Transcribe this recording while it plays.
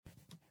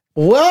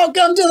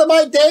Welcome to the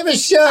Mike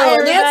Davis Show. Hi,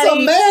 and that's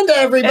Amanda,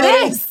 everybody.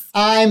 It is.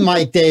 I'm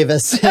Mike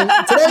Davis. And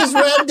today's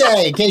Red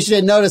Day, in case you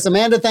didn't notice.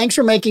 Amanda, thanks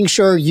for making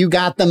sure you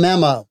got the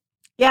memo.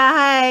 Yeah,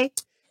 hi.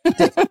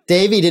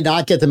 Davey did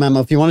not get the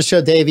memo. If you want to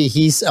show Davey,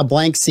 he's a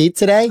blank seat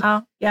today.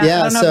 Oh, yeah.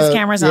 I don't know if his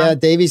camera's on. Yeah,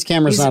 Davey's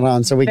camera's not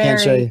on, so we can't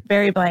show you.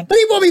 Very blank. But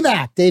he will be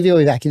back. Davey will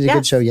be back. He did a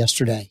good show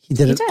yesterday. He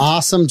did an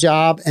awesome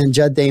job. And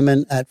Judd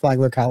Damon at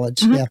Flagler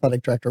College, the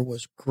athletic director,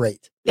 was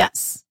great.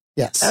 Yes.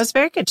 Yes. That was a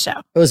very good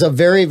show. It was a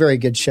very, very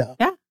good show.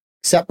 Yeah.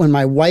 Except when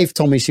my wife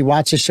told me she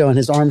watched the show and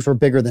his arms were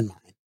bigger than mine.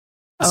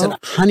 I said,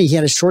 honey, he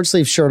had a short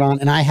sleeve shirt on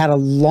and I had a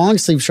long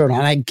sleeve shirt on.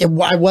 I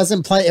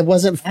wasn't playing. It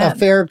wasn't a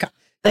fair.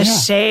 The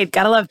shade.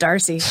 Gotta love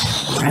Darcy.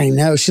 I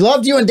know. She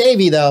loved you and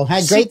Davey, though.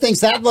 Had great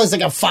things. That was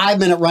like a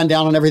 5-minute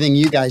rundown on everything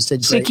you guys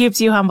did. She keeps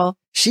you humble.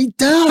 She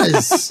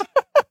does.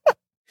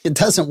 It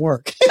doesn't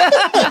work.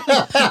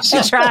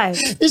 She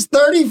tries. It's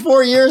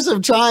 34 years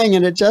of trying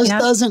and it just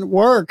doesn't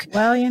work.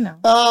 Well, you know.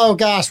 Oh,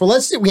 gosh. Well,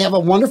 let's see. We have a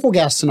wonderful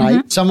guest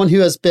tonight. Someone who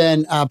has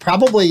been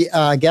probably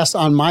a guest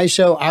on my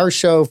show, our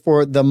show,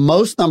 for the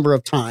most number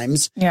of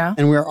times. Yeah.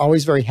 And we're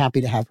always very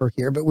happy to have her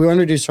here. But we'll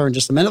introduce her in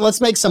just a minute.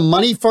 Let's make some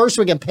money first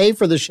so we can pay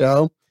for the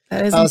show.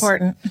 That is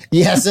important.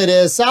 Yes, it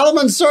is.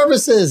 Solomon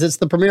Services. It's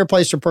the premier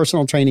place for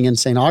personal training in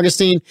St.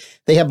 Augustine.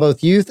 They have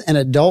both youth and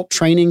adult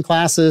training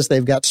classes.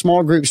 They've got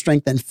small group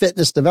strength and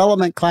fitness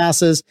development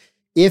classes.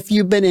 If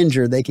you've been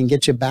injured, they can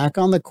get you back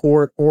on the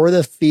court or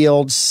the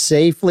field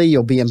safely.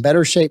 You'll be in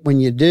better shape when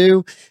you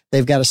do.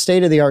 They've got a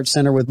state-of-the-art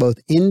center with both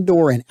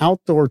indoor and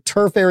outdoor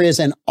turf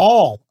areas, and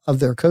all of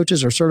their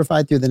coaches are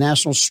certified through the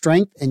National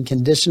Strength and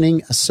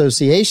Conditioning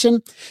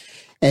Association.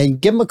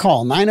 And give them a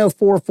call,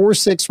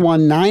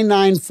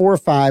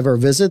 904-461-9945, or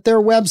visit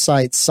their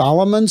website,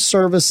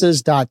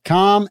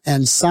 solomonservices.com,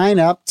 and sign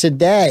up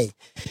today.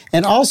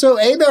 And also,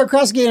 Abear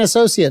Kresge and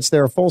Associates,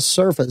 they're a full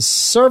service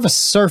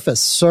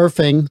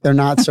surfing. They're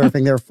not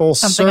surfing. They're full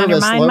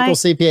service local Mike?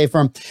 CPA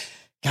firm.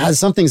 God,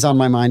 something's on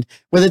my mind.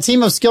 With a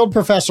team of skilled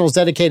professionals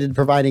dedicated to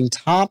providing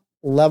top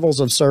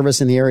levels of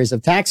service in the areas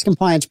of tax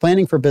compliance,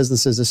 planning for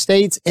businesses,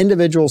 estates,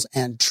 individuals,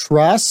 and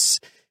trusts.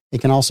 They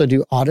can also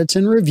do audits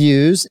and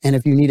reviews. And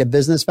if you need a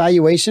business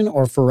valuation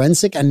or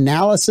forensic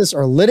analysis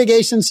or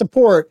litigation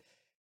support,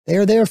 they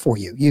are there for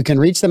you. You can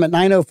reach them at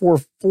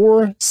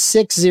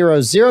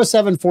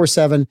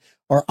 904-460-0747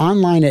 or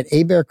online at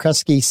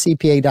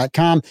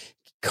abearkresgecpa.com.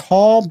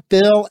 Call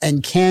Bill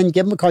and Ken.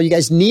 Give them a call. You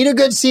guys need a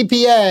good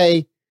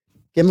CPA.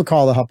 Give them a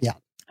call. They'll help you out.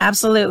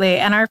 Absolutely.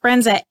 And our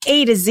friends at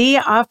A to Z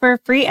offer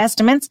free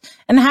estimates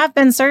and have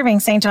been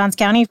serving St. Johns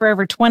County for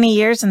over 20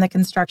 years in the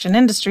construction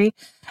industry.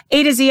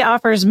 A to Z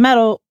offers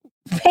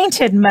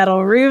painted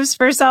metal roofs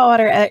for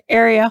saltwater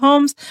area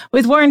homes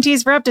with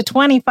warranties for up to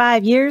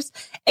 25 years.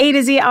 A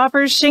to Z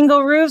offers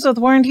shingle roofs with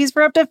warranties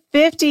for up to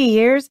 50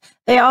 years.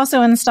 They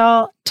also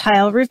install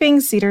tile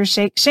roofing, cedar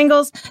shake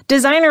shingles,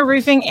 designer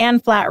roofing,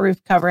 and flat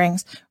roof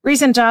coverings.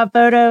 Recent job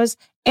photos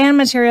and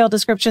material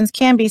descriptions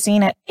can be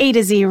seen at A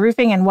to Z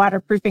Roofing and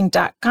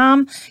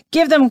Waterproofing.com.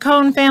 Give them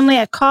Cohn family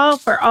a call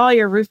for all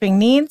your roofing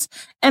needs.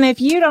 And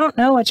if you don't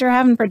know what you're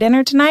having for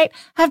dinner tonight,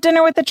 have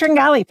dinner with the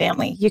Tringali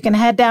family. You can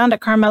head down to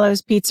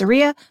Carmelo's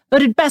Pizzeria,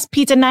 voted best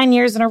pizza 9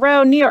 years in a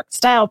row, New York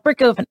style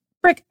brick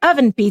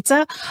oven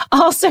pizza.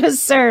 Also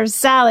serves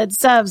salads,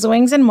 subs,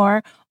 wings, and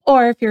more.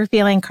 Or if you're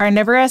feeling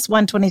carnivorous,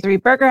 123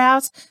 Burger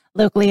House,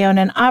 locally owned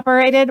and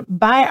operated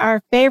by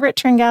our favorite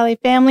Tringali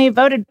family,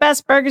 voted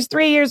best burgers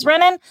 3 years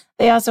running.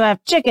 They also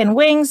have chicken,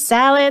 wings,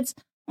 salads,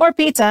 more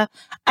pizza,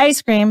 ice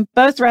cream.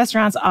 Both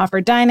restaurants offer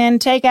dine-in,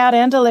 takeout,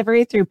 and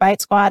delivery through Bite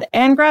Squad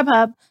and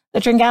Grubhub. The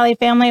Tringali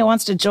family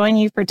wants to join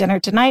you for dinner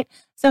tonight,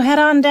 so head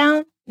on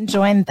down and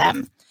join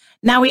them.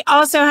 Now, we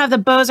also have the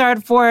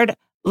Bozard Ford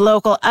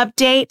local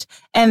update,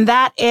 and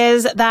that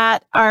is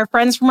that our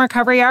friends from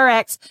Recovery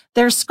RX,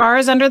 their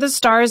Scars Under the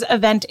Stars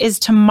event is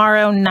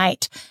tomorrow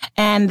night.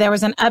 And there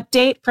was an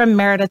update from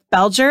Meredith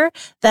Belger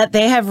that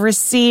they have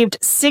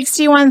received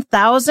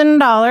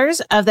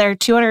 $61,000 of their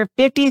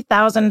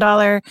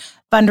 $250,000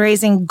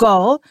 fundraising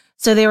goal.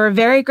 So they were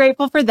very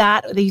grateful for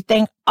that. We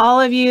thank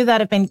all of you that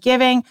have been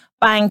giving,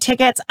 buying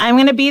tickets. I'm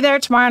going to be there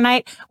tomorrow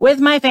night with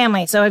my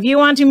family. So if you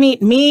want to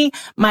meet me,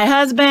 my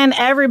husband,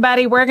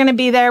 everybody, we're going to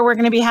be there. We're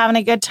going to be having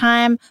a good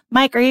time.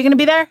 Mike, are you going to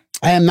be there?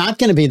 I am not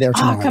going to be there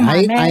tomorrow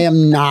night. I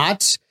am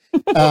not.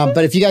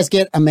 But if you guys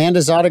get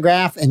Amanda's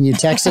autograph and you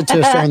text it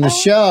to us during the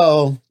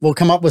show, we'll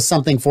come up with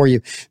something for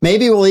you.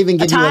 Maybe we'll even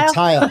give you a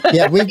tile.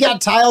 Yeah, we've got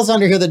tiles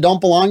under here that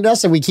don't belong to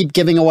us and we keep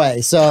giving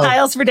away. So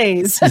tiles for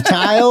days.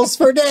 Tiles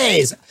for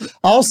days.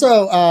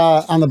 Also,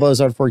 on the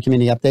Bozard Ford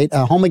Community Update,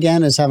 Home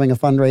Again is having a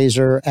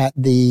fundraiser at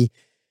the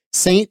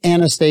St.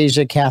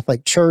 Anastasia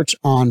Catholic Church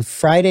on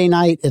Friday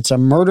night. It's a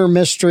murder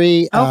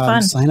mystery.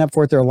 Fun. Sign up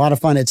for it. They're a lot of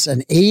fun. It's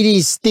an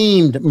 80s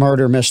themed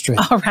murder mystery.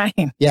 All right.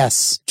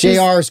 Yes.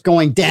 JR's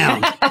going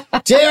down.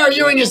 JR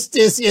Ewing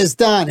is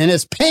done. And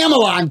it's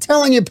Pamela. I'm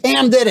telling you,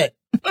 Pam did it.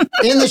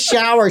 In the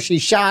shower, she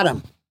shot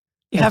him.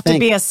 You have to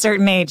be a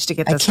certain age to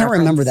get this. I can't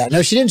remember that.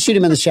 No, she didn't shoot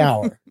him in the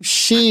shower.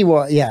 She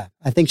was,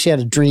 I think she had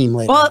a dream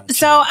later. Well,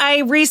 so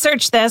I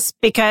researched this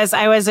because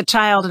I was a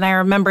child and I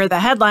remember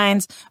the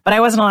headlines, but I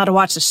wasn't allowed to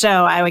watch the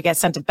show. I would get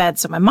sent to bed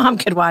so my mom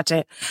could watch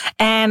it.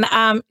 And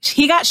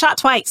he got shot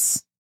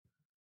twice.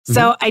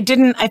 So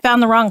I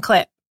found the wrong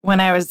clip when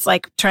I was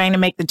like trying to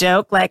make the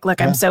joke, like, look,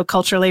 I'm so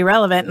culturally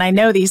relevant and I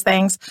know these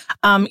things,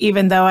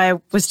 even though I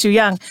was too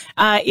young.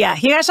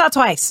 He got shot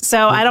twice.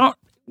 So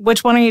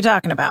which one are you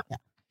talking about? Yeah.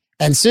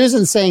 And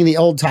Susan's saying the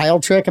old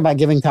tile trick about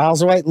giving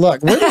tiles away.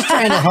 Look, we're just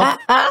trying to help.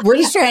 We're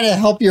just trying to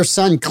help your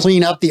son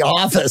clean up the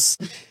office,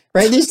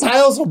 right? These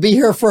tiles will be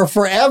here for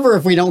forever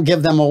if we don't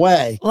give them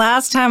away.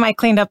 Last time I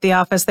cleaned up the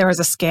office, there was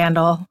a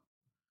scandal.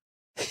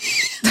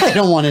 I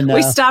don't want to know.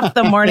 We stopped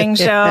the morning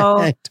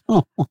show.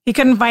 He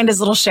couldn't find his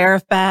little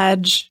sheriff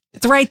badge.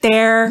 It's right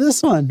there.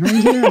 This one, right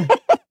here.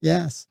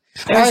 Yes.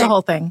 There's the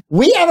whole thing.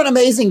 We have an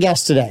amazing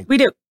guest today. We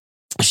do.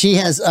 She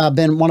has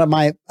been one of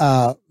my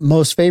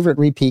most favorite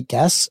repeat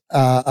guests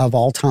of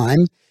all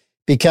time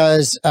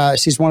because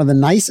she's one of the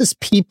nicest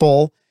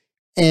people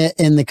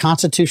in the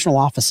constitutional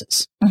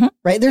offices,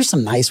 right? There's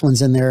some nice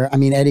ones in there. I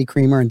mean, Eddie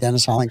Creamer and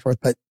Dennis Hollingsworth,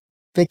 but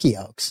Vicky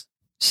Oakes,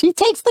 she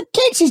takes the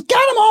cake. She's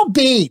got them all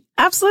beat.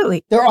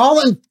 Absolutely. They're all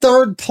in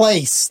third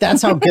place.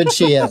 That's how good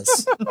she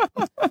is.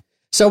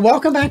 So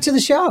welcome back to the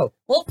show.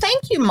 Well,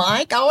 thank you,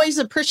 Mike. I always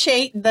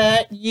appreciate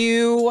that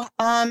you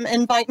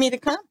invite me to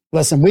come.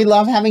 Listen, we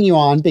love having you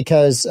on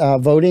because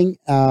voting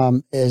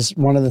is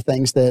one of the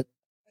things that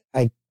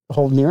I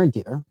hold near and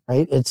dear,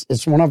 right?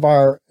 It's one of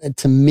our,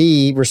 to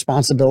me,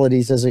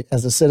 responsibilities as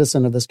a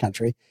citizen of this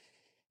country.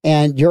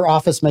 And your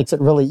office makes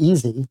it really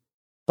easy,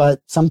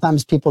 but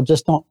sometimes people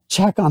just don't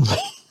check on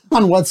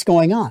what's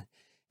going on.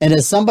 And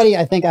as somebody,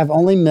 I think I've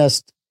only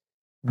missed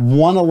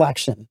one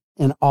election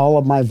in all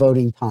of my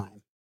voting time.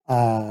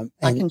 I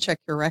can check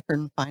your record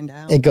and find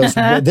out. It goes.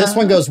 This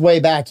one goes way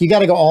back. You got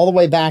to go all the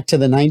way back to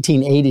the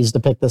 1980s to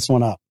pick this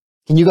one up.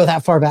 Can you go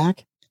that far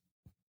back?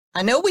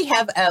 I know we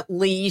have at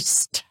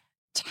least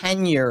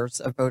 10 years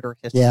of voter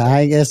history. Yeah,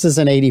 I guess it's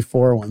an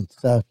 84 one.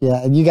 So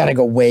yeah, you got to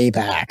go way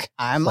back.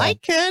 I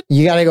might could.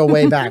 You got to go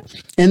way back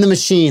in the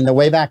machine, the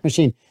Wayback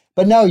Machine.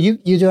 But no, you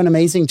do an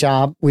amazing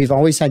job. We've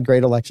always had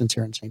great elections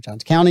here in St.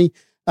 Johns County.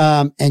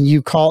 And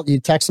you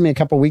texted me a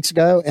couple of weeks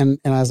ago and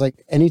I was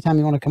like, anytime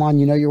you want to come on,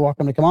 you're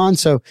welcome to come on.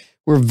 So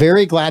we're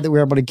very glad that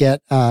we're able to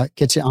get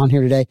you on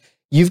here today.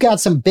 You've got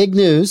some big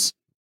news.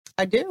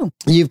 I do.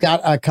 You've got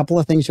a couple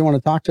of things you want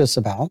to talk to us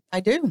about. I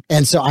do.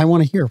 And so I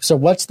want to hear. So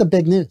what's the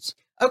big news?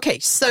 Okay.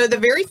 So the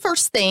very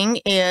first thing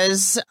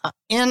is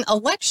in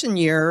election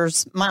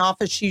years, my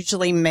office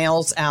usually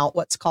mails out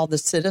what's called the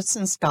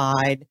Citizen's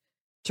Guide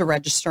to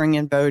Registering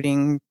and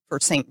Voting for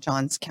St.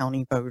 Johns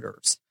County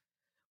voters.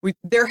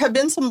 There have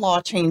been some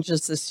law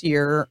changes this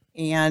year,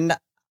 and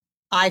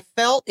I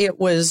felt it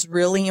was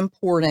really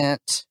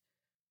important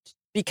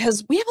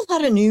because we have a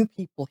lot of new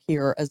people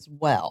here as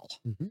well.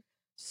 Mm-hmm.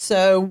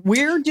 So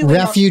we're doing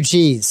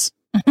refugees.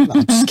 No,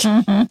 I'm just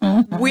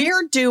kidding.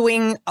 We're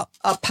doing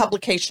a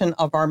publication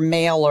of our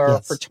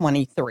mailer for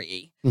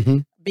 23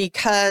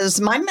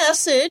 because my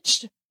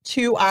message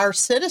to our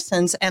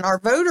citizens and our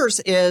voters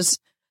is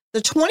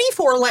the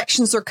 24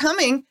 elections are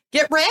coming.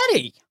 Get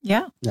ready.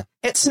 Yeah.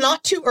 It's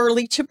not too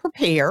early to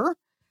prepare.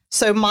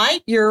 So,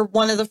 Mike, you're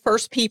one of the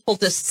first people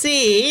to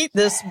see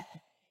this,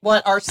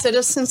 what our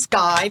Citizen's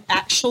Guide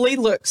actually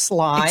looks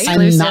like.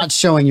 I'm not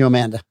showing you,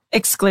 Amanda.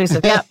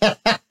 Exclusive. Yep.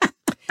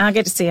 I'll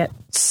get to see it.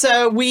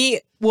 So we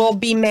will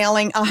be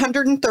mailing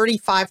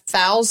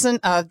 135,000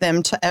 of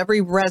them to every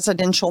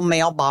residential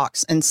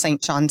mailbox in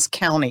St. Johns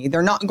County.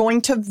 They're not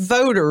going to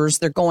voters.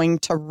 They're going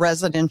to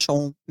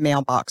residential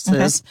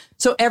mailboxes. Okay.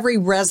 So every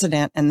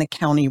resident in the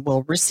county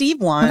will receive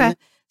one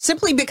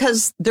simply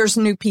because there's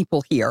new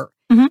people here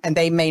and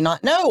they may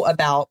not know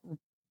about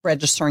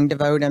registering to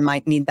vote and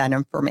might need that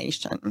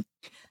information.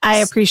 I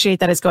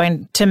appreciate that it's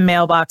going to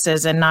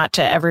mailboxes and not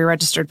to every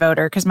registered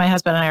voter because my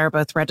husband and I are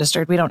both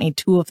registered. We don't need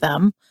two of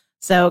them.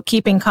 So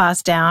keeping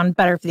costs down,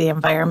 better for the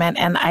environment.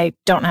 And I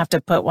don't have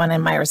to put one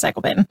in my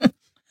recycle bin.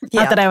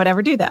 Not that I would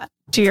ever do that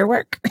to your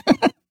work.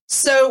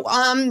 So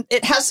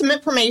it has some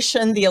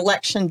information, the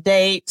election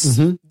dates,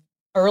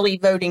 early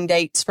voting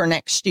dates for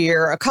next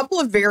year. A couple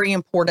of very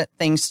important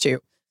things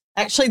too.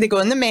 Actually, they go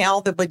in the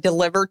mail. They'll be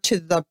delivered to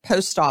the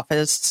post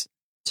office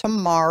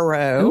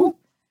tomorrow. Ooh.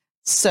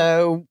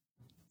 So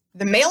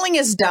the mailing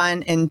is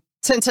done, and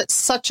since it's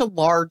such a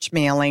large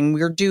mailing,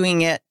 we're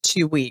doing it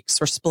 2 weeks.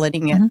 We're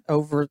splitting it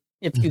over.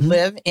 If you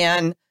live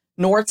in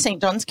North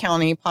St. Johns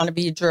County, Ponte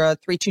Vedra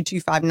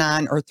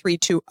 32259 or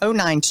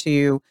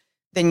 32092,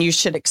 then you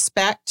should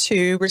expect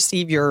to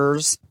receive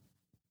yours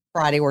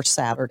Friday or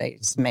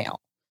Saturday's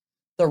mail.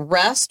 The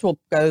rest will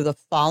go the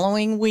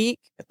following week,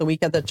 the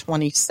week of the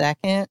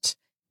 22nd,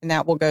 and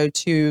that will go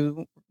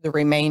to the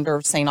remainder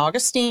of St.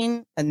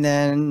 Augustine and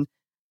then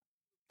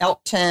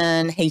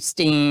Elkton,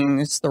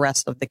 Hastings, the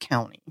rest of the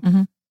county.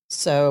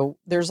 So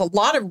there's a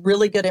lot of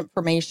really good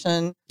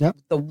information. Yep.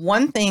 The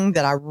one thing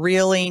that I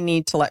really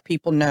need to let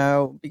people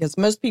know, because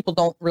most people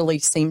don't really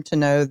seem to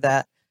know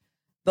that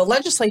The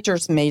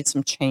legislature's made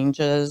some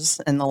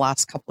changes in the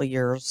last couple of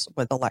years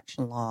with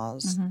election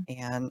laws,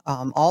 and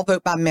all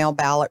vote by mail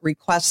ballot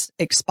requests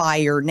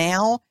expire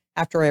now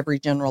after every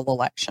general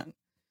election.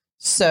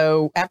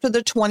 So after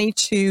the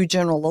 22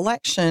 general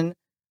election,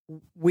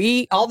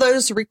 all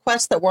those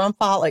requests that were on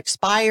file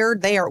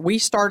expired. We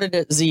started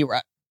at 0.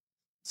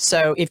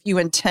 So if you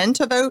intend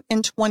to vote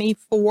in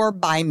 24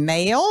 by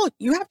mail,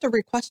 you have to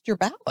request your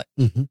ballot.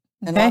 And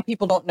a lot of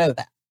people don't know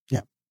that.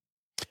 Yeah.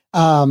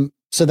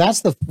 So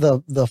that's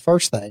the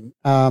first thing.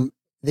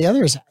 The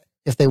other is,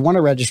 if they want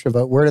to register to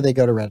vote, where do they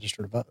go to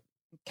register to vote?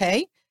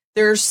 Okay.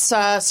 There's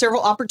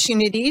several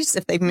opportunities.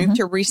 If they've moved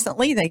here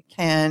recently, they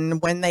can,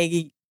 when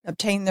they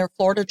obtain their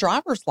Florida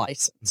driver's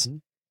license,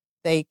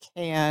 they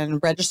can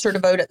register to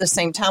vote at the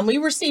same time. We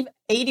receive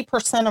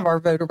 80% of our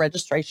voter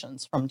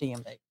registrations from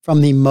DMV.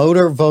 From the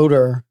Motor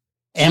Voter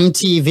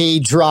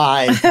MTV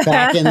Drive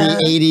back in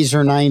the 80s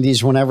or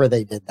 90s, whenever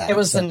they did that. It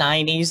was the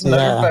 90s,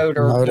 Motor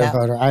Voter. Motor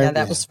Voter.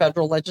 That was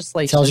federal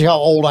legislation. Tells you how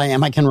old I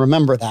am. I can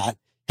remember that.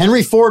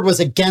 Henry Ford was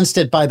against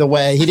it, by the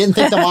way. He didn't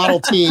think the Model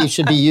T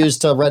should be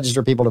used to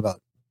register people to vote.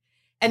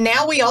 And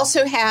now we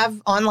also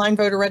have online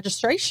voter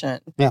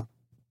registration. Yeah.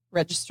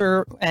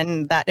 Register,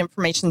 and that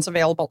information is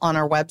available on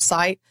our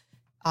website.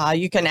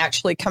 You can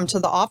actually come to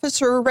the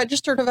office or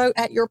register to vote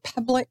at your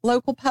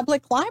local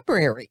public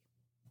library.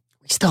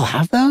 We still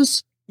have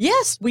those?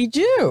 Yes, we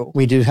do.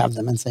 We do have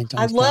them in St.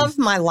 Thomas. I love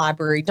my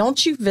library.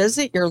 Don't you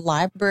visit your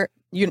library?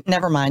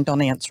 Never mind.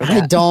 Don't answer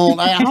that. I don't.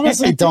 I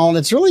honestly don't.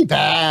 It's really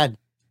bad.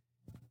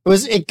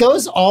 It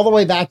goes all the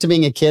way back to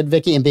being a kid,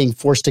 Vicky, and being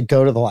forced to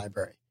go to the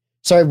library.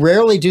 So I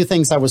rarely do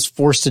things I was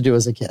forced to do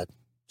as a kid.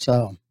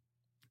 So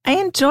I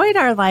enjoyed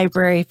our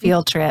library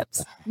field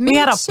trips. Me we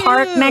had a too.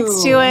 park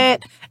next to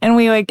it, and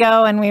we would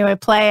go and we would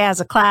play as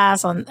a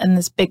class in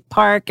this big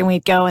park, and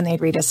we'd go and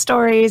they'd read us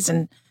stories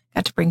and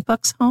got to bring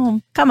books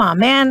home. Come on,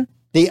 man.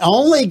 The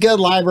only good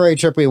library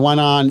trip we went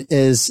on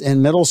is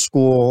in middle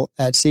school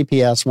at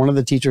CPS. One of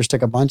the teachers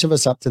took a bunch of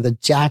us up to the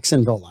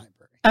Jacksonville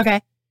Library.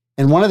 Okay.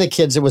 And one of the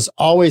kids that was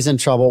always in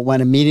trouble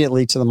went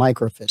immediately to the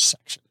microfiche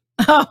section.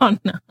 Oh,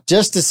 no.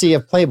 Just to see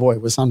if Playboy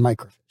was on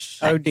microfiche.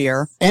 Oh,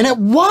 dear. And it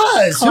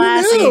was.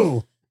 Classy. Who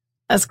knew?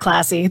 That's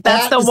classy.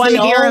 That's the That is one he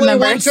only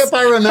remembers. one trip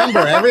I remember.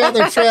 Every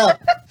other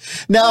trip.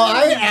 No,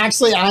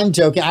 I'm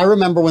joking. I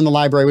remember when the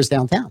library was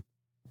downtown.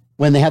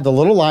 When they had the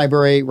little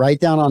library right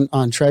down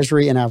on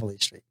Treasury and Avonlea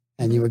Street.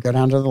 And you would go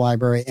down to the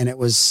library, and it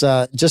was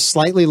just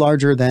slightly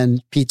larger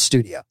than Pete's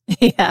studio.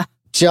 Yeah.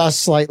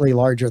 Just slightly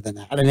larger than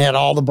that. And it had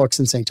all the books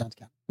in St. Johns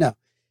County. No.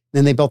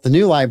 Then they built the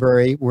new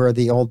library where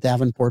the old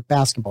Davenport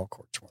basketball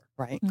courts were.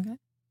 Right. Okay.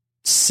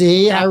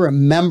 See, yeah. I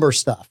remember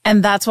stuff.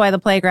 And that's why the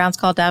playground's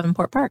called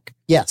Davenport Park.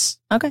 Yes.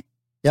 Okay.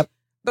 Yep.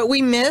 But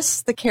we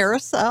miss the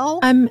carousel.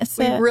 I miss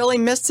it. We really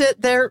miss it.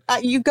 There,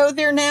 you go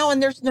there now,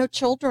 and there's no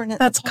children.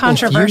 That's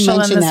controversial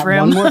in this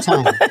room. One more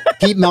time.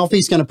 Pete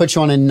Melfi's going to put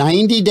you on a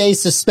 90-day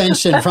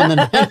suspension from the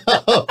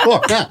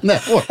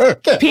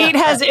network. Pete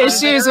has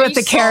issues with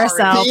the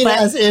carousel. Pete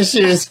has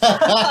issues.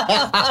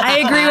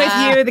 I agree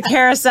with you. The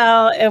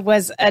carousel, it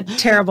was a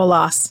terrible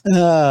loss.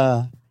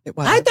 I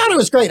thought it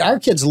was great. Our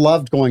kids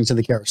loved going to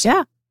the carousel.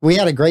 Yeah. We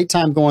had a great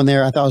time going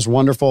there. I thought it was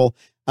wonderful.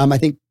 I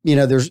think,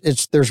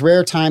 there's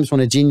rare times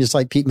when a genius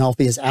like Pete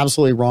Melfi is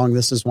absolutely wrong.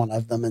 This is one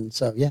of them. And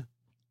so, yeah.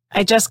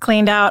 I just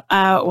cleaned out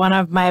one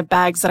of my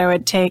bags that I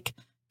would take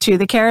to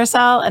the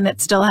carousel, and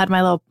it still had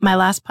my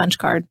last punch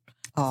card.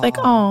 It's like,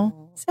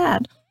 oh,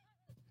 sad.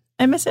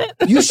 I miss it.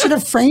 You should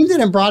have framed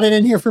it and brought it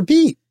in here for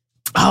Pete.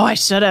 Oh, I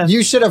should have.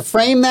 You should have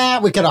framed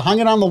that. We could have hung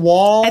it on the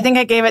wall. I think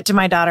I gave it to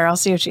my daughter. I'll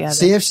see if she has it.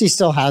 See if she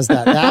still has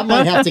that. That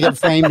might have to get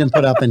framed and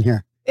put up in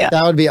here. Yeah.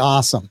 That would be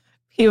awesome.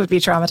 He would be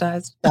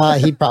traumatized.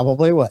 He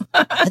probably would.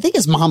 I think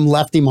his mom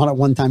left him on it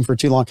one time for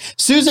too long.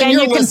 Susan, Can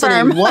you're you listening.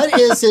 confirm? What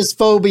is his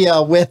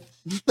phobia with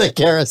the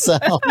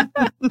carousel?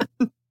 But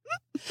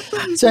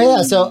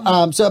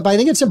I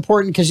think it's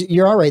important because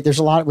you're all right. We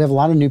have a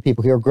lot of new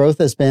people here. Growth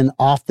has been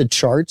off the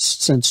charts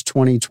since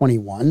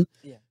 2021.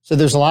 Yeah. So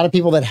there's a lot of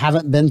people that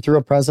haven't been through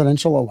a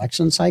presidential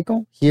election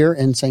cycle here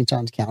in St.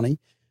 Johns County.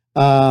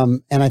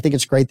 And I think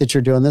it's great that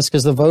you're doing this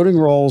because the voting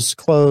rolls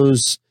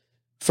close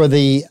for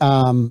the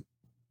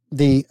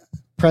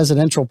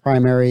presidential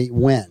primary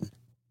when?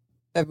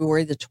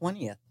 February the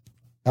 20th.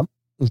 Yep.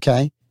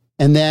 Okay.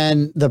 And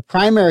then the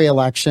primary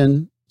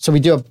election. So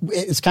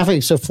it's kind of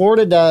funny. So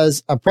Florida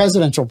does a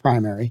presidential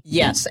primary.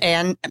 Yes.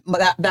 And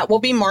that will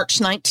be March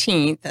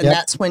 19th. And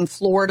that's when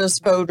Florida's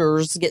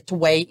voters get to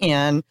weigh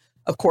in.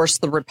 Of course,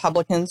 the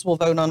Republicans will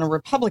vote on a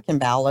Republican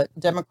ballot.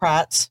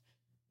 Democrats,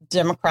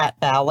 Democrat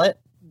ballot.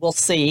 We'll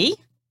see.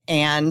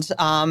 And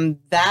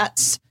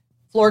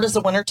Florida's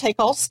a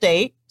winner-take-all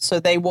state. So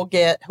they will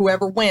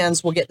whoever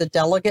wins will get the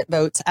delegate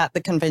votes at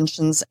the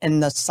conventions in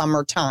the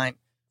summertime.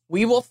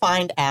 We will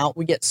find out.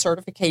 We get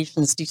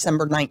certifications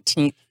December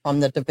 19th from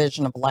the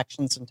Division of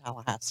Elections in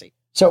Tallahassee.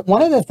 So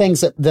one of the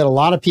things that a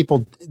lot of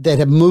people that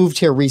have moved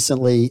here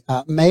recently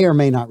may or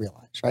may not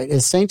realize, right,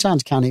 is St.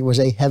 Johns County was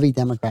a heavy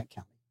Democrat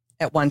county.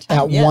 At one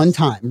time, one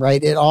time,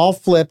 right? It all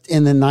flipped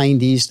in the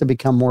 90s to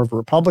become more of a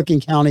Republican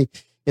county.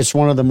 It's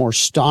one of the more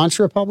staunch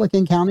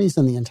Republican counties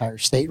in the entire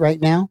state right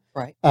now.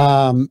 Right. We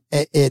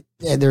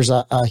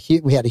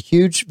had a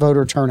huge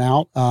voter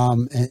turnout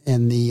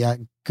in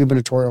the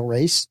gubernatorial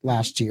race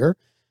last year.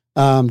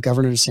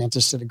 Governor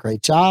DeSantis did a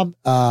great job.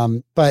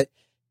 But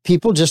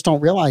people just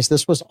don't realize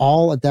this was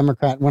all a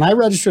Democrat. When I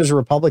registered as a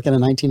Republican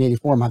in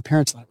 1984, my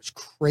parents thought it was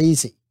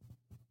crazy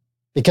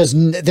because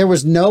there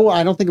was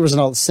I don't think there was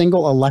a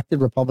single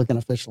elected Republican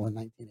official in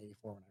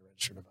 1984 when I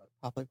registered to vote.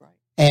 Probably right.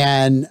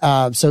 And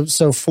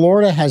so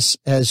Florida has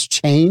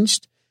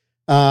changed.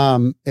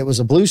 It was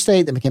a blue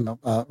state that became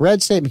a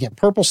red state, became a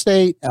purple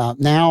state.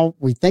 Now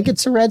we think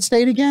it's a red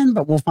state again,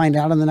 but we'll find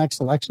out in the next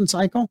election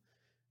cycle.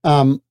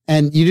 And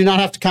you do not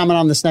have to comment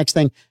on this next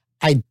thing.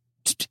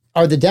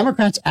 Are the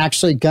Democrats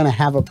actually going to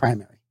have a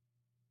primary?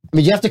 I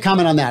mean, you have to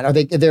comment on that. Are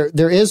they?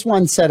 There is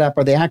one set up.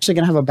 Are they actually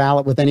going to have a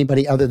ballot with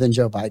anybody other than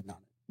Joe Biden on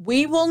it?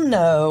 We will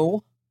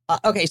know.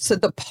 Okay, so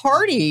the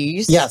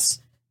parties.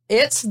 Yes.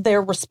 It's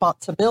their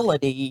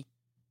responsibility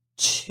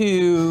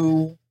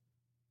to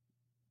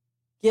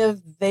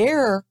give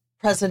their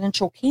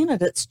presidential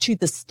candidates to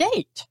the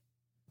state.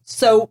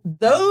 So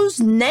those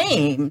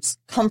names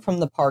come from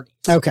the parties.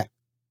 Okay.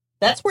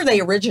 That's where they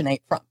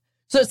originate from.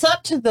 So it's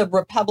up to the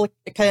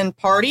Republican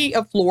Party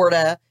of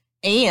Florida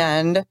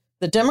and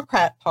the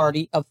Democrat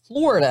Party of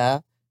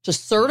Florida to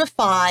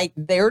certify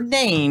their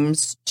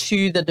names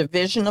to the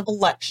Division of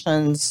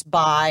Elections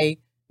by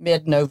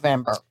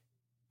mid-November.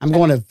 I'm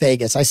going to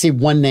Vegas. I see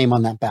one name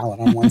on that ballot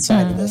on one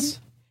side of this.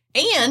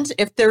 And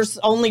if there's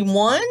only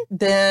one,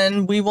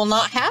 then we will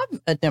not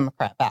have a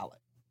Democrat ballot.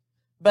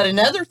 But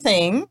another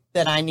thing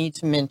that I need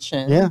to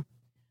mention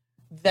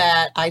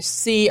that I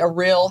see a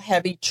real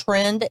heavy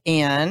trend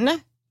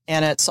in,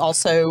 and it's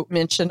also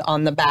mentioned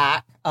on the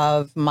back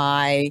of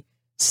my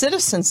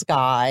Citizens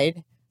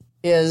Guide,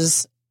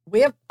 is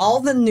we have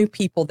all the new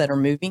people that are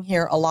moving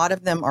here. A lot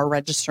of them are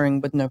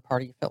registering with no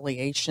party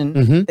affiliation.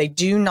 Mm-hmm. They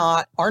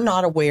are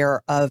not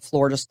aware of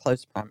Florida's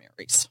closed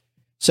primaries.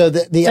 So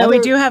we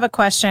do have a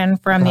question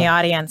from the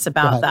audience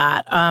about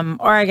that,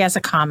 or I guess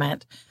a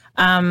comment.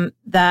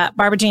 That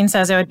Barbara Jean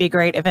says it would be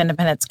great if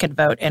independents could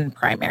vote in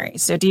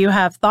primaries. So do you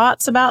have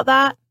thoughts about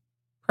that?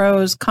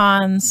 Pros,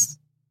 cons?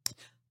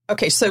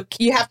 Okay, so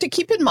you have to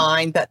keep in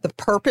mind that the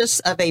purpose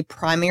of a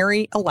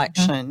primary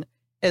election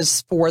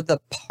is for the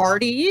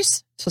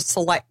parties to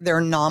select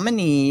their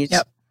nominees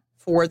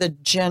for the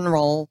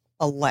general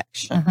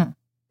election.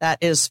 That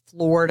is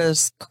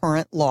Florida's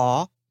current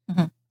law.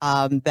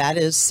 That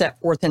is set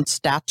forth in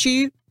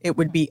statute. It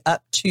would be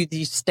up to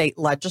the state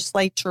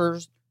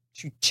legislatures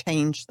to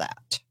change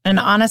that. And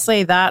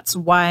honestly, that's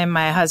why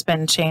my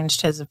husband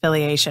changed his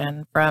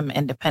affiliation from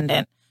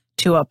independent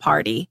to a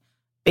party,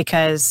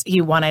 because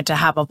he wanted to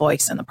have a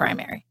voice in the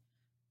primary.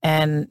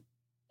 And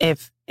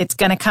if it's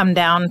going to come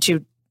down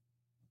to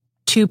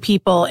two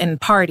people in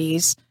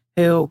parties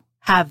who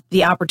have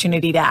the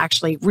opportunity to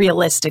actually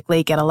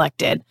realistically get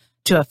elected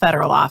to a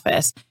federal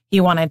office, he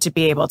wanted to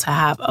be able to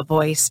have a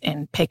voice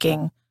in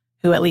picking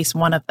who at least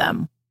one of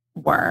them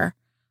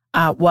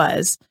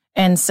was.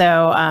 And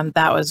so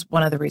that was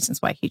one of the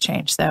reasons why he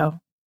changed. So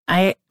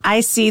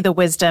I see the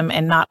wisdom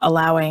in not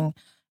allowing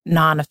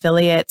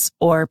non-affiliates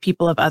or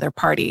people of other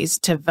parties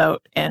to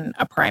vote in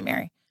a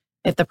primary.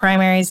 If the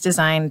primary is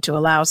designed to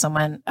allow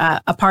someone,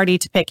 a party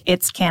to pick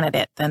its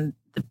candidate, then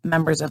the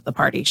members of the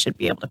party should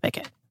be able to pick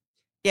it.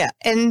 Yeah.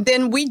 And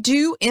then we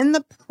do in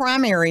the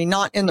primary,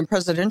 not in the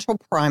presidential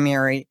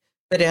primary,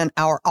 but in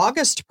our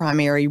August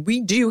primary,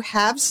 we do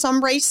have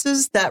some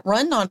races that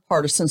run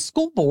nonpartisan.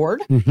 School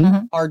board,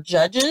 our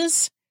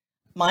judges.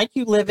 Mike,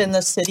 you live in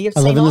the city of St.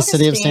 Augustine. I live in the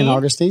city of St.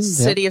 Augustine.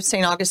 City of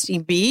St.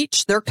 Augustine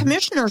Beach. Their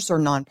commissioners are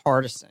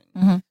nonpartisan.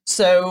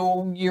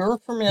 So you're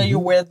familiar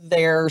with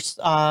their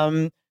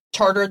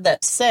charter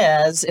that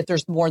says if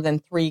there's more than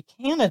 3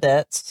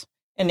 candidates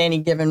in any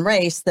given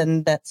race,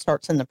 then that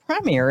starts in the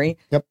primary.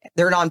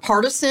 They're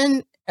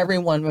nonpartisan.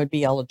 Everyone would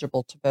be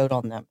eligible to vote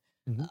on them.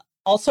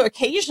 Also,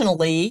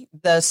 occasionally,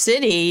 the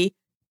city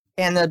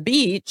and the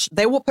beach,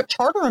 they will put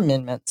charter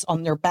amendments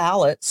on their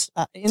ballots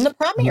in the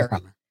primary.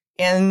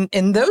 And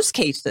in those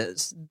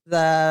cases,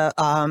 the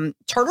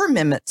charter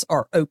amendments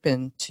are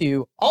open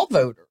to all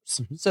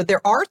voters. So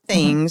there are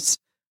things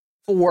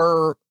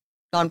for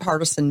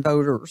nonpartisan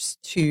voters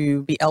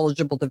to be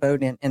eligible to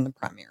vote in the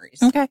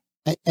primaries. Okay.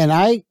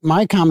 And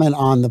my comment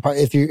on the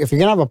party, if you're going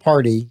to have a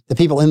party, the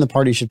people in the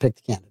party should pick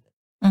the candidate.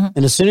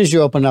 And as soon as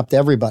you open up to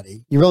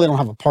everybody, you really don't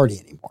have a party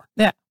anymore.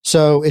 Yeah.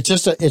 So it's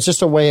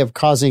just a way of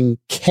causing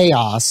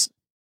chaos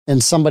in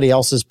somebody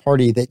else's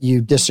party that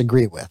you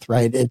disagree with,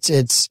 right?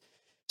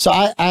 So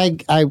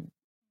I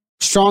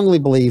strongly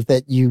believe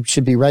that you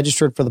should be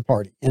registered for the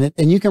party, and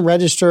you can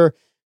register.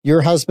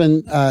 Your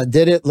husband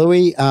did it,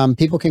 Louis.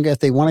 People can, if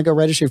they want to go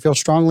register, feel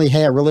strongly,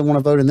 hey, I really want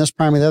to vote in this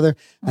primary, the other.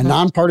 A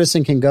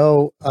nonpartisan can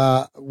go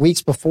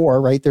weeks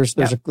before, right?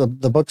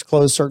 The books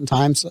close certain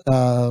times,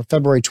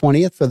 February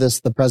 20th for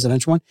the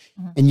presidential one,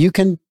 and you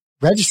can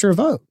register a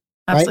vote,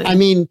 right? I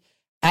mean,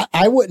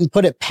 I wouldn't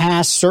put it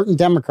past certain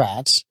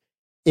Democrats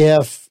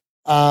if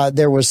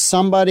there was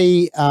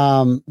somebody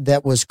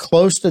that was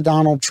close to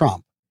Donald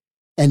Trump,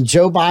 and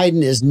Joe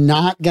Biden is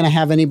not going to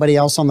have anybody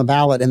else on the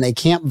ballot, and they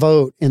can't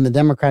vote in the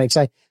Democratic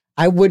side,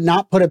 I would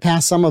not put it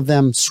past some of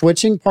them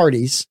switching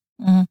parties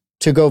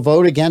to go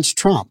vote against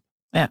Trump.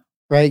 Yeah.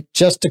 Right?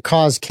 Just to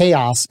cause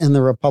chaos in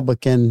the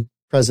Republican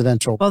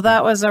presidential. Well,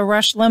 that was a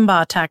Rush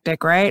Limbaugh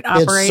tactic, right?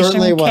 Operation It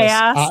certainly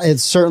Chaos. Was. It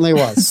certainly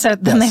was. So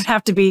then they'd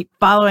have to be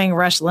following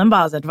Rush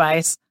Limbaugh's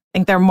advice. I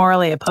think they're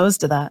morally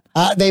opposed to that.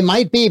 They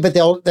might be, but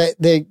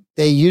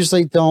they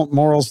usually don't.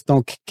 Morals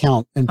don't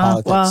count in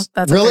politics. Well,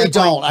 that's really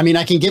don't. I mean,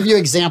 I can give you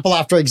example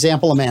after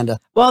example, Amanda.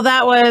 Well,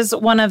 that was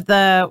one of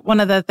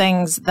the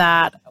things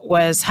that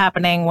was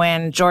happening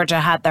when Georgia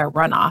had their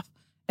runoff.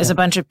 Is a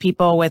bunch of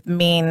people with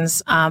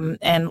means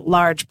and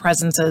large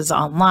presences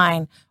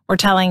online were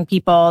telling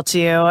people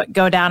to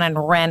go down and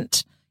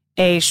rent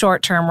a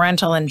short-term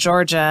rental in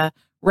Georgia,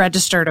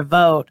 register to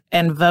vote,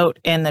 and vote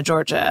in the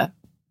Georgia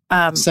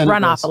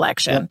runoff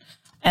election. Yep.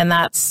 And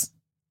that's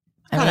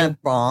kind of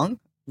wrong.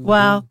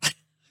 Well,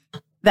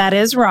 that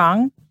is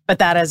wrong, but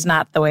that is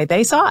not the way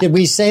they saw it. Did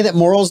we say that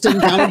morals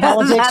didn't count in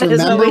politics?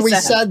 Remember we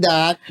said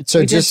that. So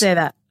we just did say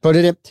that. Put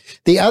it in.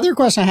 The other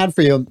question I had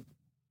for you,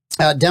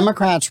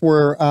 Democrats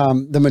were,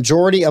 the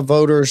majority of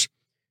voters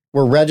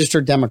were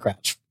registered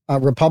Democrats.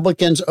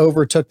 Republicans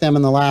overtook them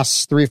in the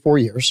last 3 or 4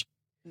 years.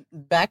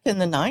 Back in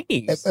the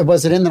 90s.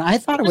 Was it in the, I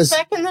thought it was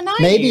back in the 90s.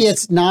 Maybe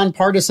it's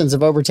nonpartisans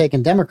have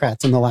overtaken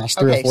Democrats in the last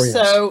 3 or 4 years.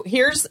 So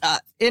here's,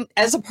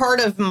 as a part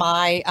of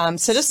my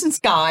Citizens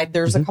Guide,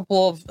 there's a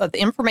couple of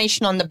the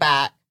information on the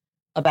back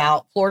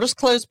about Florida's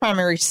closed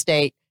primary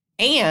state,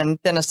 and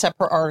then a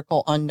separate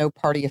article on no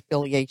party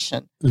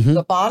affiliation.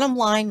 The bottom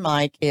line,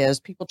 Mike, is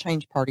people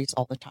change parties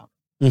all the time.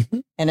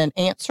 And in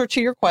answer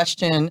to your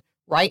question,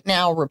 right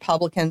now,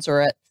 Republicans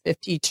are at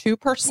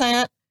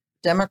 52%,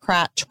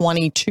 Democrat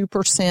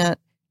 22%,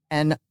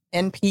 and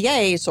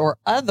NPAs or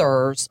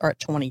others are at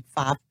 25%.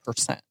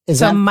 Is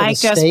so that Mike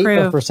just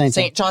proved for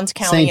St. John's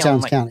County. St.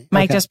 John's County.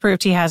 Mike just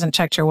proved he hasn't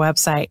checked your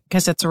website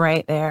because it's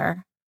right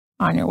there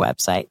on your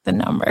website, the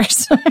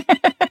numbers.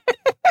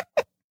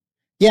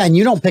 Yeah, and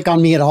you don't pick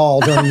on me at all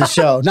during the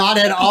show. Not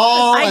at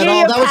all.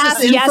 That was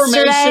just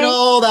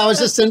informational. That was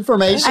just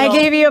informational. I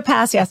gave you a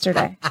pass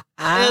yesterday.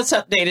 It's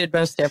updated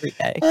most every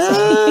day.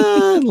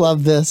 I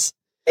love this.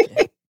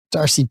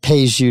 Darcy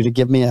pays you to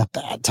give me a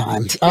bad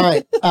time. All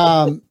right.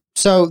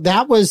 So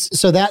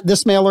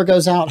this mailer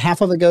goes out.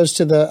 Half of it goes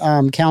to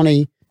the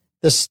county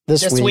this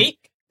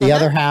week. The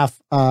other half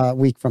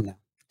week from now.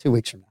 2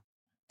 weeks from now.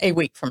 A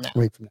week from now.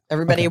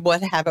 Everybody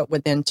would have it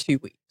within 2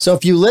 weeks. So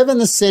if you live in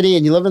the city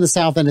and you live in the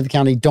south end of the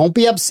county, don't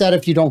be upset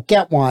if you don't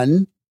get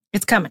one.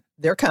 It's coming.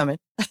 They're coming.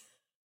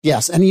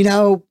 Yes. And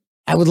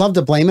I would love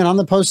to blame it on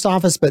the post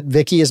office, but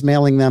Vicky is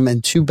mailing them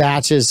in 2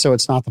 batches, so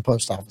it's not the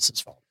post office's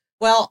fault.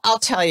 Well, I'll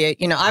tell you,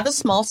 I have a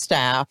small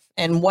staff,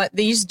 and what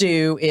these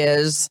do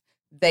is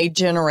they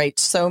generate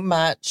so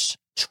much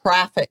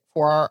traffic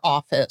for our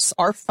office.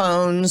 Our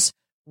phones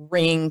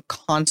ring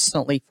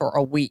constantly for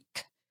a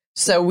week.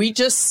 So we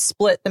just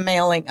split the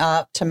mailing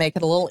up to make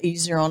it a little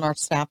easier on our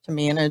staff to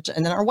manage.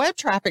 And then our web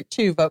traffic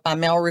too, vote by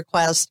mail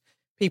request,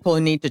 people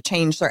who need to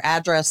change their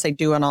address, they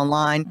do it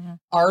online.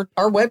 Our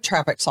web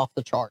traffic's off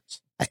the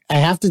charts. I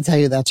have to tell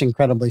you, that's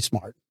incredibly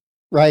smart,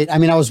 right? I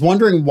mean, I was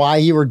wondering why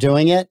you were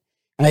doing it.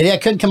 And I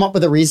couldn't come up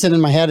with a reason in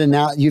my head. And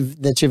now you've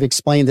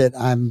explained it,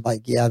 I'm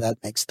like, yeah, that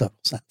makes total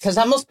sense. Because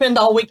I'm going to spend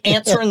all week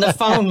answering the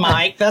phone,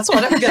 Mike. That's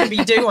what I'm going to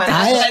be doing.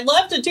 I'd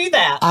love to do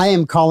that. I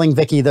am calling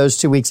Vicky those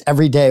 2 weeks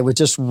every day with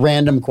just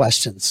random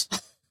questions.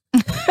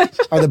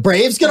 Are the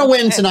Braves going to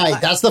win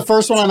tonight? That's the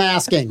first one I'm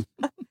asking.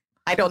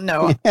 I don't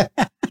know.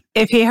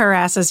 If he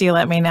harasses you,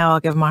 let me know. I'll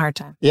give him a hard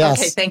time. Yes.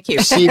 Okay, thank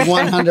you. She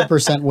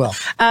 100%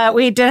 will.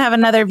 We did have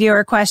another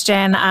viewer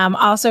question,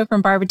 also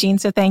from Barbara Jean.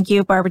 So thank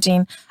you, Barbara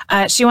Jean.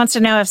 She wants to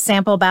know if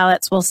sample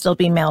ballots will still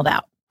be mailed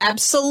out.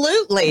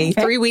 Absolutely.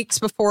 Okay. 3 weeks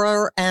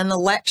before an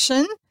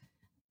election.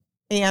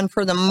 And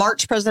for the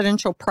March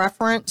presidential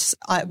preference,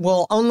 it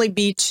will only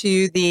be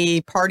to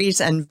the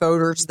parties and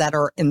voters that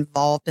are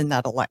involved in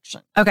that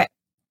election. Okay.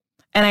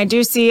 And I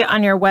do see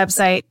on your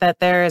website that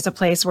there is a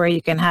place where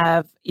you can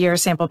have your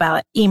sample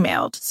ballot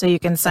emailed. So you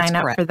can sign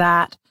up for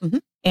that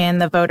in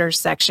the voters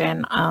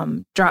section,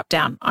 drop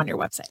down on your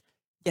website.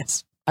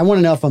 Yes. I want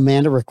to know if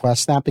Amanda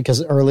requests that,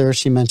 because earlier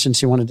she mentioned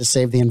she wanted to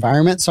save the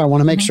environment. So I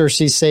want to make sure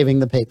she's saving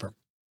the paper.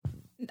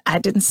 I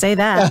didn't say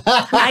that.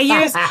 I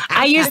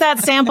use that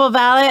sample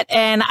ballot,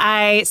 and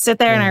I sit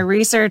there and I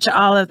research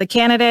all of the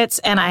candidates,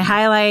 and I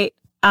highlight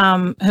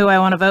who I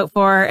want to vote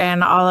for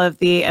and all of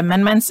the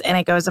amendments, and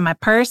it goes in my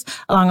purse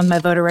along with my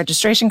voter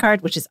registration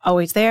card, which is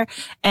always there.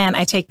 And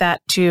I take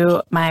that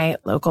to my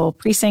local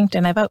precinct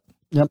and I vote.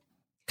 Yep.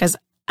 Because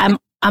I'm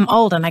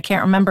old and I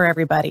can't remember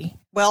everybody.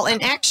 Well,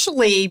 and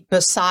actually,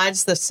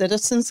 besides the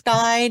Citizens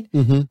Guide,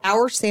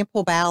 our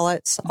sample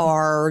ballots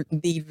are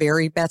the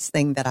very best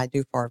thing that I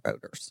do for our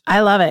voters.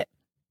 I love it.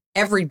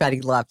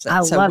 Everybody loves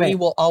it. So we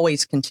will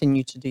always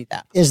continue to do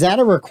that. Is that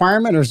a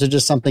requirement, or is it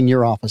just something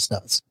your office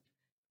does?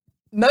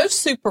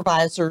 most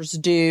supervisors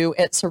do.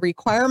 It's a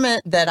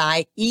requirement that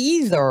I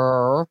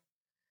either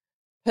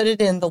put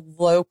it in the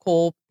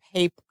local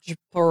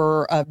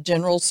paper of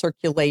general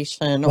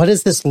circulation. What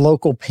is this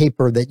local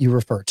paper that you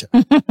refer to?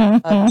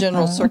 Of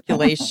general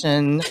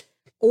circulation,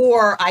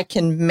 or I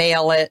can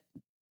mail it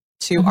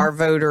to our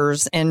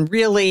voters. And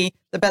really,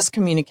 the best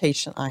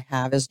communication I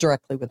have is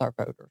directly with our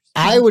voters.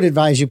 I would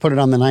advise you put it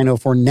on the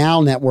 904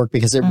 Now network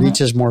because it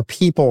reaches more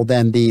people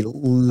than the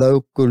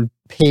local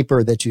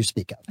paper that you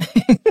speak of.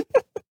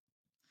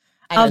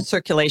 I know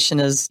circulation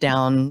is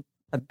down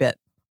a bit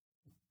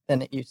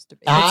than it used to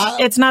be.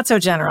 It's not so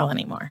general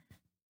anymore.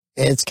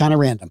 It's kind of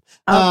random.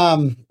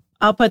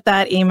 I'll put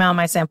that email,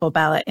 my sample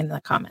ballot, in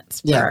the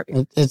comments. Yeah,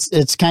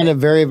 it's kind of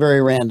very,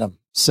 very random.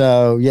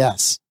 So,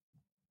 yes.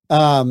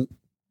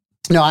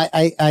 No,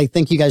 I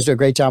think you guys do a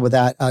great job with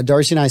that.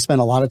 Darcy and I spend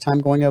a lot of time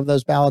going over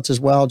those ballots as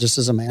well, just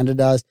as Amanda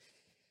does,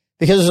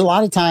 because there's a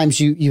lot of times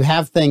you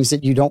have things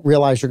that you don't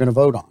realize you're going to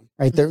vote on,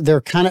 right?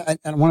 They're kind of,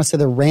 I want to say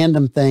they're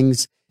random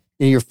things.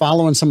 You're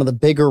following some of the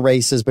bigger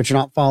races, but you're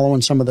not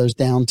following some of those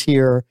down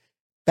tier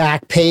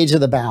back page of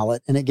the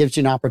ballot. And it gives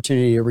you an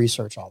opportunity to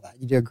research all that.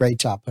 You do a great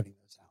job putting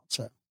those out.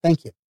 So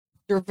thank you.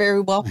 You're very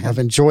welcome. I have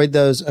enjoyed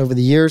those over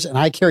the years, and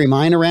I carry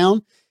mine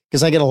around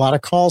because I get a lot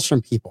of calls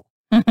from people.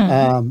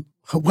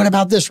 What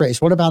about this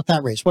race? What about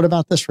that race? What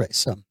about this race?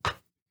 So,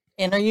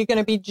 and are you going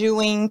to be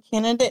doing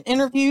candidate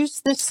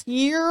interviews this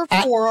year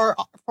for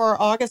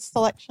August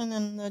election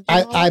and the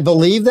general I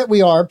believe that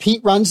we are.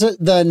 Pete runs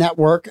the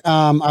network.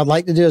 I'd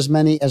like to do as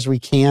many as we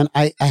can.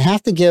 I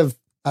have to give,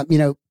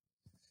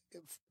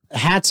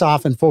 hats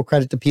off and full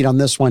credit to Pete on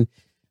this one.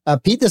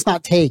 Pete does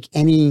not take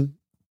any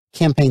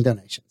campaign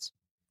donations.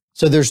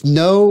 So there's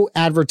no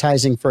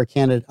advertising for a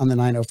candidate on the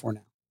 904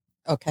 Now.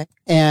 Okay.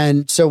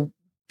 And so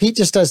Pete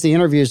just does the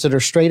interviews that are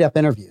straight up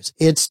interviews.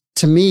 It's,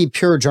 to me,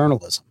 pure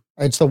journalism.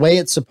 It's the way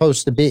it's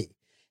supposed to be,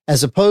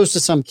 as opposed to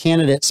some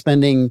candidate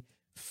spending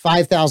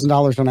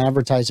 $5,000 on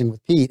advertising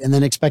with Pete and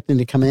then expecting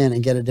to come in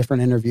and get a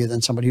different interview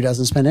than somebody who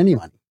doesn't spend any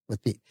money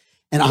with Pete.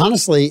 And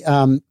honestly,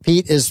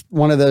 Pete is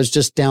one of those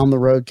just down the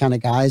road kind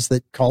of guys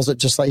that calls it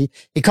just like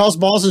he calls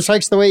balls and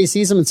strikes the way he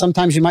sees them. And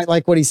sometimes you might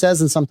like what he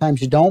says and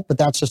sometimes you don't, but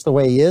that's just the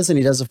way he is. And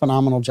he does a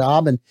phenomenal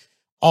job. And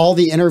all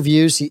the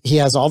interviews, he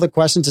has all the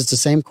questions. It's the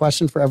same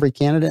question for every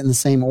candidate in the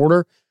same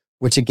order,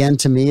 which again,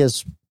 to me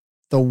is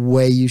the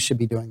way you should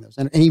be doing those.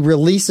 And he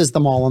releases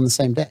them all on the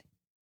same day.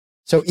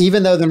 So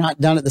even though they're not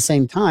done at the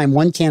same time,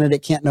 one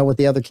candidate can't know what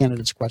the other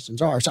candidate's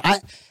questions are. So I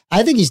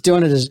think he's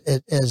doing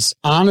it as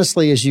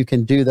honestly as you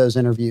can do those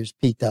interviews.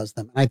 Pete does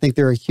them. And I think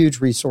they're a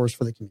huge resource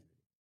for the community.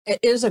 It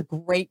is a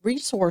great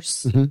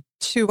resource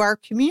to our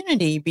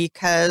community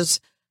because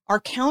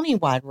our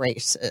countywide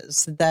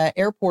races, the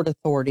airport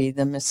authority,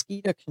 the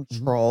mosquito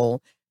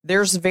control,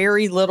 there's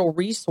very little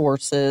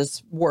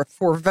resources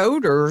for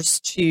voters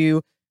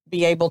to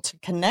be able to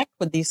connect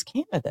with these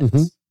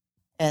candidates.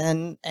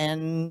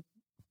 And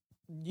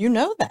you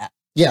know that.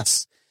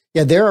 Yes.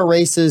 Yeah, there are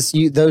races,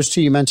 those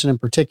two you mentioned in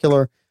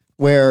particular,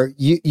 where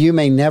you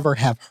may never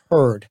have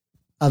heard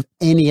of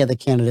any of the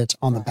candidates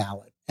on the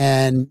ballot.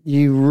 And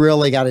you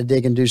really got to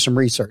dig and do some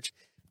research.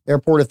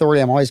 Airport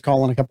authority, I'm always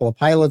calling a couple of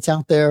pilots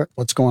out there.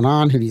 What's going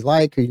on? Who do you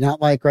like? Who do you not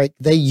like? Right?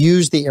 They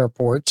use the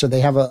airport, so they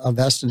have a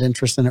vested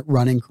interest in it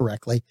running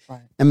correctly.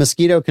 Right. And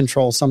mosquito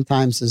control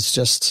sometimes is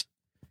just,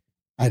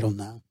 I don't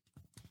know.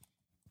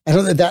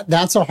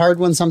 That's a hard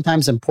one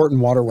sometimes.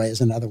 Important waterway is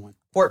another one.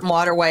 Important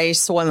waterway,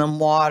 soil and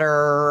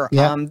water.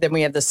 Yep. Then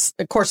we have this,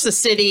 of course, the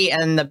city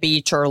and the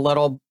beach are a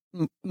little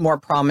more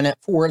prominent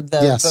for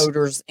the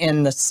voters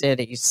in the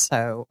city.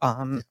 So,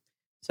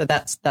 so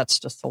that's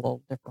just a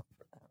little different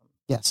for them.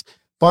 Yes.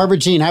 Barbara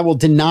Jean, I will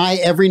deny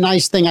every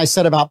nice thing I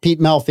said about Pete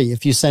Melfi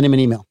if you send him an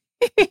email.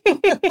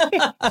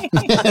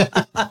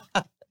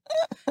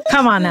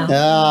 Come on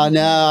now.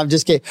 No, I'm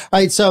just kidding. All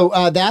right.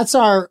 So that's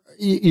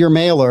your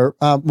mailer.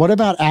 What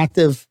about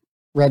active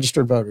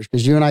registered voters?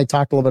 Because you and I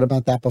talked a little bit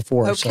about that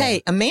before. Okay.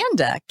 So.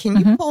 Amanda, can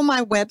you pull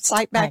my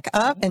website back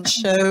up and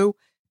show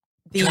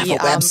the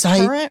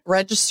current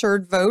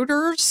registered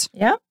voters?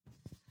 Yep.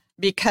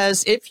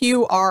 Because if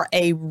you are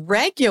a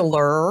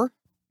regular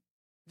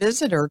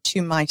visitor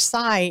to my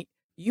site,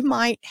 you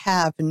might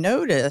have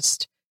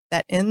noticed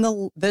that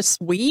in this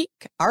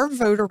week, our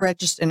voter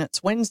registration, and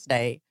it's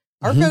Wednesday,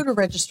 our voter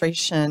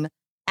registration,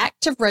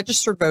 active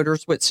registered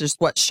voters, which is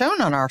what's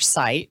shown on our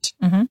site,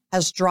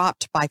 has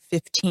dropped by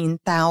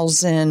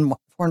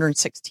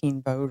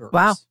 15,416 voters.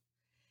 Wow.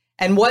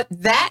 And what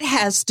that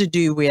has to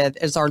do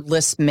with is our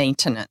list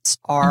maintenance,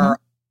 our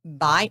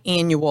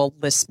biannual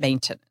list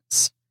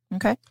maintenance.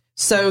 Okay.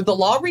 So the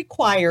law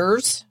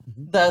requires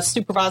the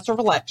supervisor of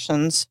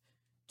elections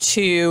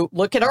to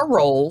look at our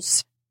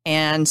rolls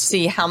and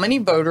see how many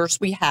voters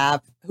we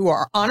have who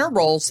are on our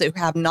rolls who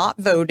have not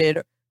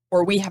voted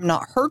or we have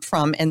not heard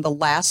from in the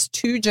last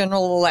two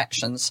general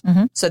elections.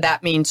 So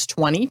that means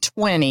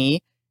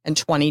 2020 and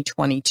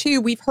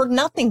 2022. We've heard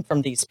nothing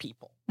from these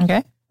people.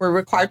 Okay. We're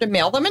required to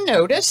mail them a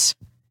notice.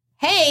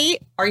 Hey,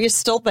 are you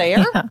still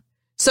there? Yeah.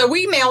 So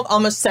we mailed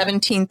almost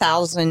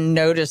 17,000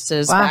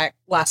 notices back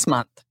last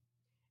month.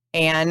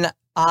 And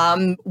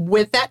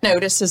with that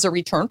notice is a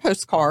return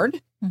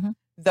postcard. Mm-hmm.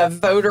 The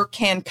voter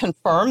can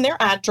confirm their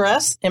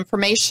address,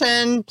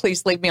 information,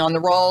 please leave me on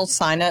the roll,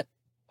 sign it,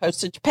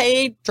 postage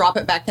paid, drop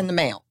it back in the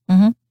mail.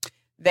 Mm-hmm.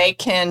 They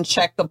can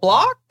check the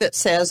block that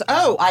says,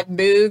 oh, I've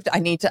moved, I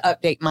need to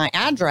update my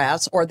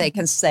address, or they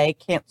can say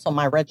cancel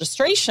my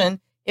registration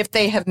if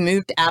they have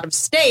moved out of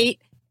state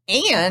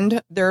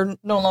and they're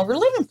no longer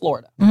live in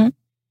Florida. Mm-hmm.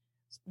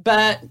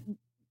 But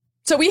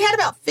so we had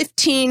about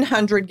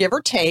 1,500, give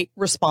or take,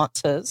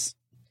 responses.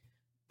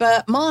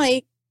 But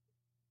Mike,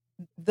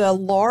 the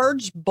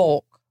large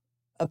bulk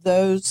of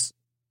those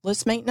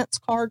list maintenance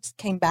cards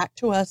came back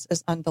to us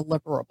as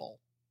undeliverable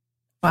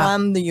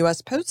from the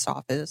U.S. Post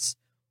Office,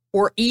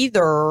 or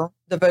either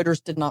the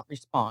voters did not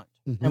respond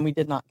and we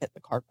did not get the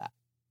card back.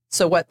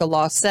 So what the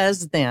law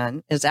says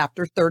then is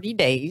after 30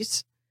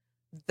 days,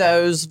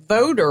 those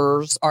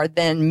voters are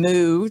then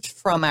moved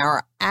from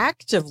our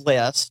active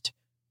list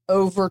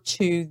over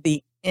to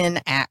the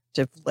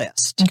inactive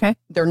list. Okay.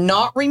 They're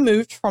not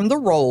removed from the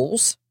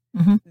rolls.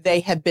 Mm-hmm.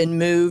 They have been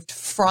moved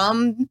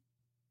from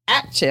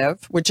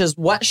active, which is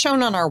what's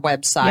shown on our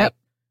website,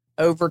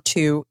 over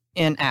to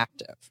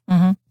inactive.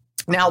 Mm-hmm.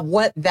 Now,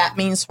 what that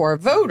means for a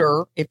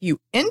voter, if you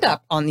end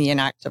up on the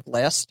inactive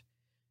list,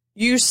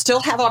 you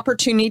still have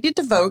opportunity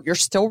to vote. You're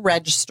still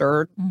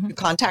registered. Mm-hmm. You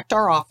contact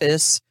our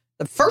office.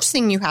 The first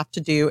thing you have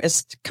to do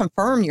is to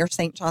confirm your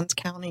St. Johns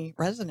County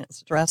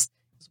residence address,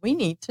 because we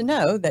need to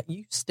know that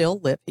you still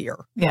live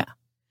here. Yeah.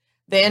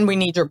 Then we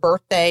need your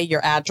birthday,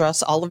 your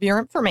address, all of your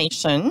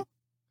information.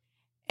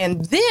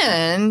 And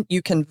then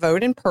you can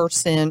vote in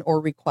person or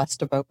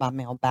request a vote by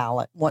mail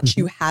ballot once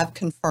you have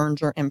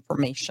confirmed your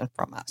information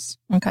from us.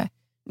 Okay.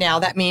 Now,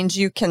 that means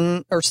you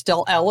are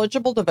still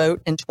eligible to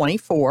vote in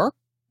 24.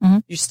 Mm-hmm.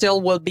 You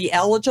still will be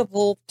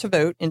eligible to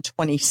vote in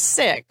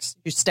 26.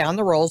 You stay on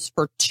the rolls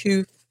for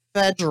 2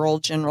 federal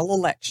general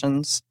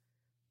elections.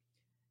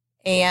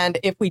 And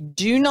if we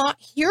do not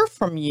hear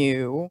from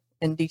you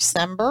in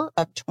December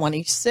of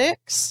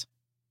 26,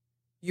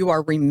 you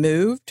are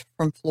removed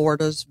from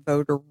Florida's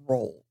voter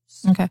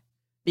rolls. Okay.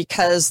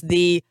 Because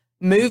the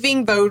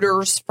moving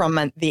voters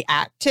from the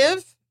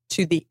active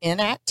to the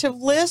inactive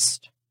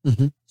list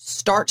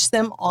starts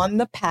them on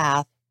the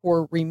path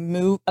for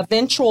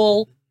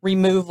eventual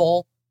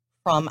removal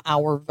from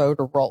our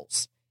voter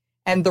rolls.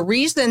 And the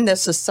reason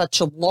this is such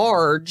a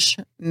large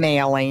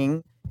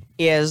mailing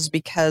is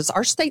because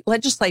our state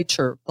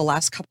legislature the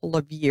last couple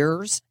of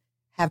years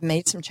have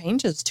made some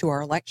changes to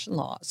our election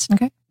laws.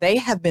 Okay. They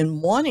have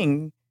been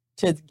wanting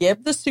to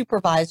give the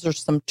supervisors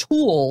some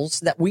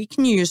tools that we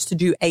can use to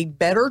do a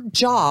better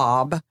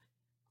job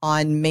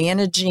on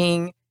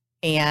managing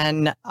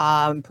and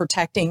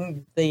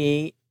protecting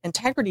the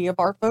integrity of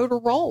our voter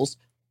rolls.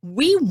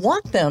 We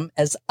want them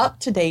as up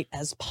to date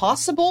as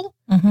possible,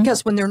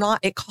 because when they're not,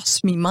 it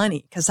costs me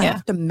money because I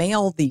have to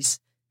mail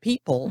these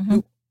people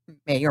who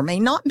may or may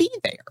not be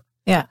there.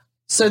 Yeah.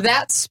 So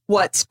that's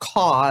what's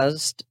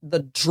caused the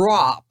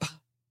drop,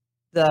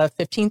 the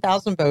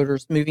 15,000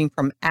 voters moving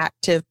from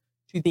active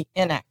to the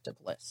inactive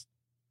list.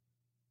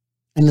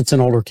 And it's an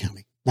older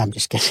county. No, I'm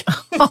just kidding.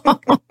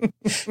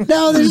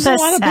 No, there's a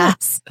lot of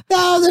people.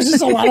 No, there's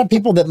just a lot of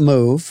people that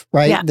move,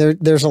 right? Yeah.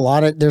 There's a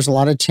lot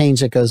of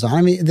change that goes on.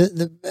 I mean,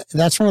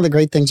 that's one of the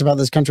great things about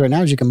this country right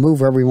now is you can move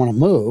wherever you want to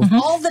move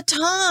all the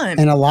time.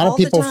 And a lot of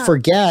people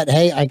forget,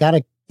 hey, I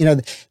gotta,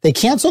 they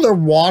cancel their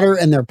water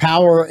and their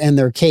power and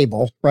their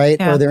cable,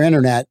 right, or their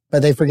internet,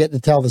 but they forget to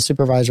tell the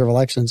supervisor of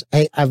elections,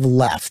 hey, I've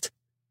left.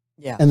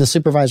 Yeah. And the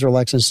supervisor of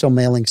elections is still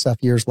mailing stuff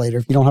years later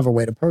if you don't have a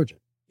way to purge it.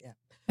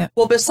 Yeah.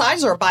 Well,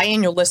 besides our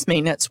biannual list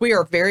maintenance, we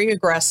are very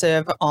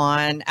aggressive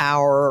on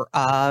our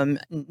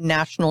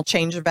national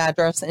change of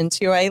address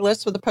NCOA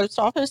list with the post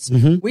office.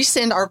 Mm-hmm. We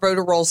send our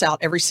voter rolls out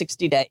every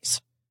 60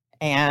 days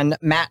and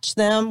match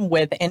them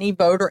with any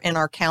voter in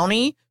our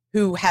county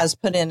who has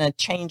put in a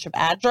change of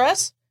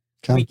address.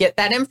 Okay. We get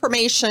that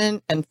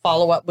information and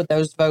follow up with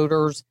those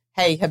voters.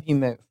 Hey, have you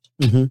moved?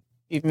 Mm-hmm.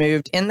 You've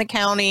moved in the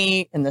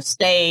county, in the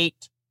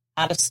state,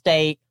 out of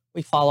state.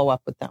 We follow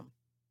up with them.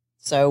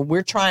 So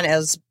we're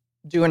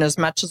doing as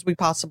much as we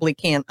possibly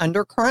can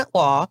under current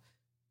law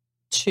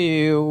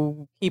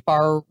to keep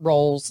our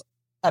rolls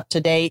up to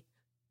date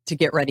to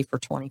get ready for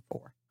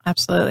 24.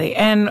 Absolutely.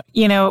 And,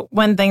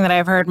 one thing that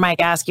I've heard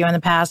Mike ask you in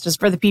the past is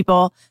for the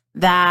people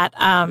that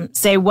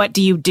say, what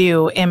do you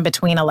do in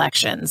between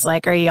elections?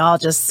 Like, are you all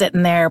just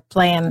sitting there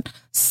playing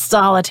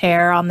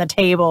solitaire on the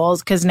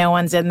tables because no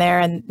one's in there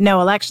and no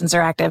elections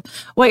are active?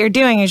 What you're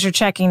doing is you're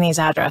checking these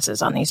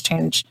addresses on these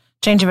change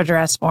of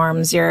address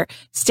forms. You're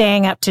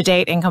staying up to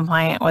date and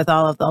compliant with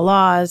all of the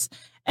laws.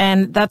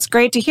 And that's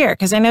great to hear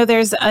because I know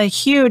there's a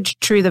huge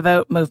True the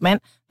Vote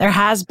movement. There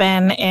has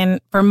been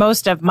for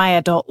most of my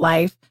adult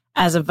life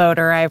as a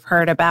voter. I've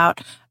heard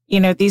about,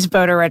 these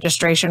voter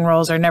registration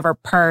rolls are never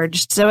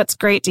purged. So it's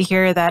great to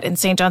hear that in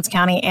St. Johns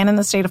County and in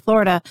the state of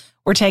Florida,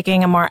 we're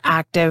taking a more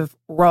active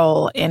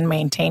role in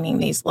maintaining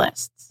these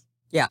lists.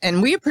 Yeah.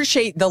 And we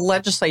appreciate the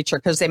legislature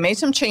because they made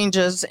some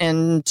changes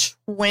in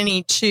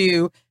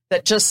 22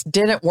 that just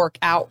didn't work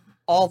out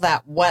all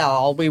that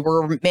well. We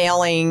were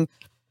mailing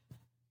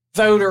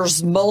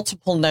voters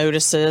multiple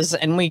notices,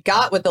 and we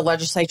got with the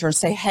legislature and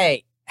say,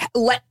 hey,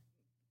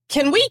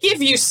 can we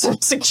give you some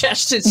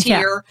suggestions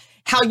here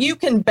how you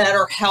can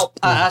better help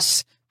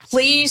us?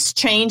 Please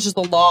change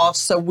the law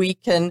so we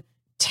can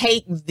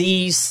take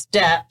these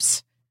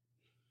steps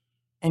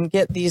and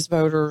get these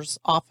voters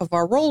off of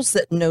our rolls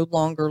that no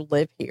longer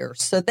live here.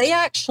 So they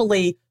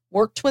actually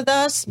worked with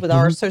us, with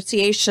our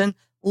association,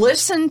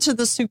 listened to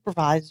the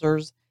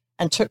supervisors,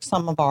 and took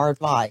some of our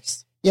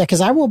advice. Yeah,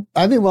 because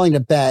I'd be willing to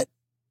bet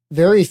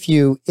very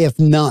few, if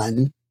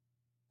none,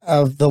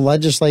 of the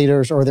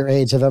legislators or their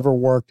aides have ever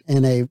worked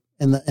in a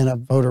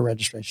voter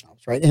registration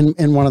office, right?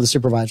 In one of the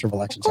supervisor of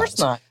elections. Of course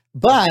not.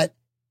 But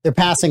they're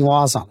passing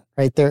laws on it,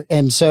 right?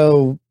 And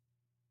so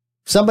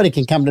somebody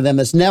can come to them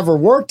that's never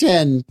worked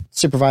in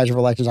supervisor of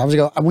elections office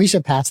and go, we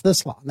should pass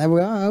this law. And they will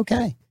go, oh,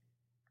 okay.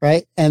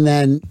 Right. And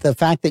then the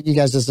fact that you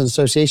guys as an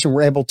association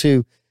were able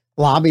to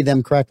lobby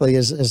them correctly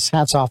is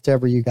hats off to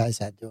every you guys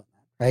had doing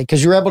that, right?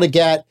 Because you were able to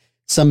get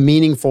some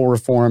meaningful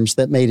reforms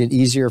that made it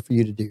easier for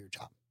you to do your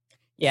job.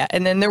 Yeah.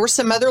 And then there were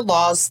some other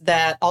laws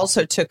that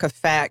also took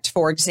effect.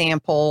 For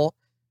example,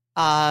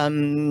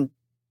 didn't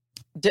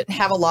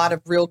have a lot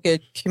of real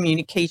good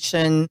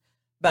communication,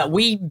 but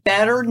we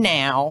better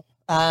now.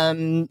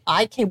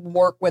 I can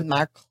work with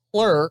my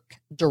clerk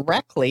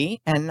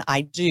directly, and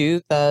I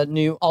do the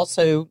new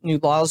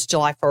laws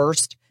July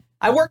 1st.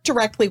 I work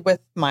directly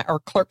with our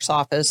clerk's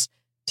office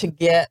to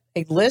get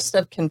a list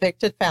of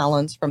convicted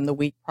felons from the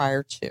week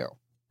prior to.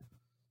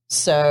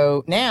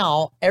 So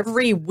now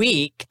every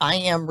week I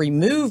am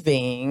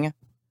removing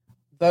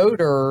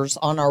voters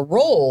on our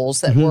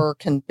rolls that were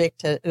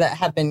convicted, that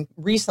have been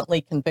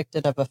recently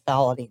convicted of a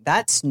felony.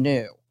 That's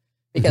new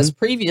because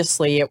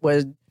previously it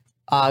would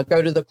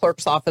go to the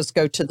clerk's office,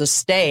 go to the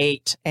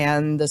state,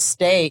 and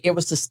it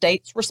was the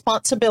state's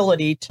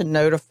responsibility to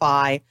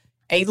notify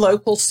a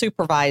local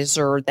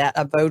supervisor that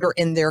a voter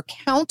in their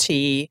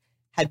county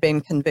had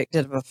been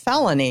convicted of a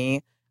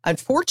felony.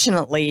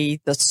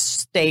 Unfortunately, the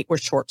state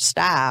was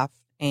short-staffed,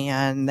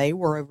 and they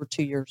were over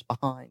 2 years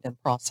behind in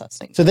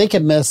processing. So they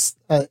could miss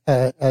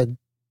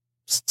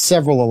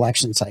several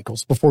election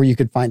cycles before you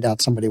could find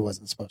out somebody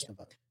wasn't supposed to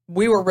vote.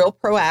 We were real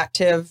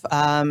proactive.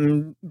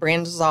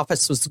 Brandon's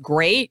office was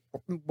great,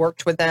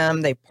 worked with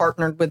them. They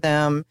partnered with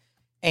them.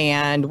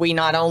 And we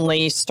not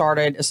only it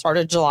started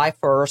July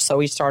 1st, so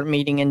we started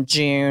meeting in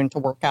June to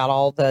work out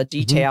all the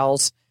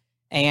details.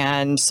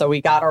 And so we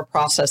got our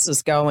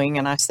processes going.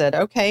 And I said,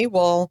 okay,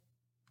 well,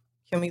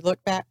 can we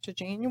look back to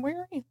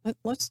January?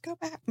 Let's go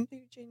back and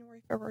do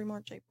January, February,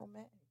 March, April,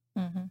 May.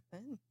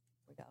 And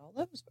we got all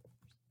those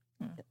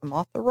voters. Get them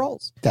off the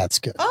rolls. That's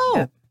good. Oh.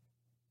 Yeah.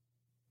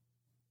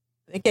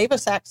 They gave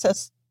us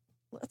access.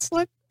 Let's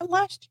look at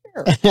last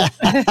year.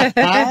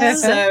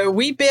 So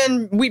we've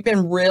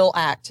been real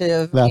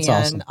active. That's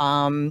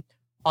awesome.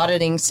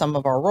 Auditing some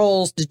of our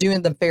roles,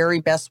 doing the very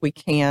best we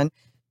can.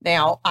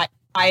 Now,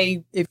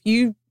 if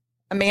you,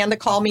 Amanda,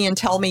 call me and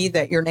tell me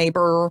that your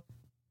neighbor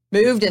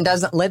moved and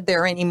doesn't live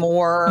there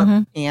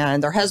anymore,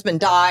 and their husband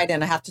died,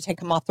 and I have to take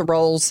them off the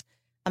rolls,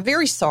 I'm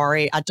very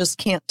sorry. I just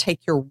can't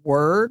take your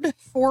word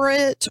for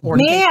it. Or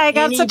I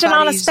got such an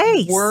honest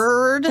face.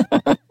 Word.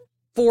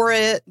 For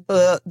it,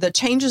 the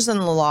changes in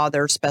the law that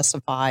are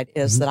specified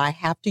is that I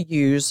have to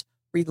use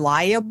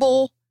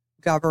reliable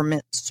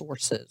government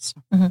sources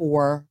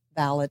for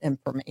valid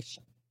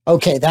information.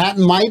 Okay, that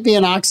might be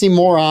an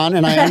oxymoron,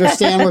 and I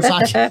understand we're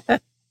talking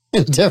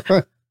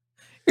different.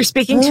 You're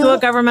speaking to a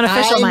government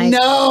official, Mike.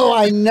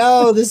 I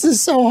know. This is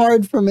so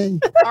hard for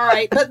me. All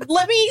right, but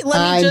let me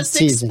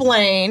just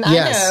explain.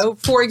 Yes. I know,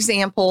 for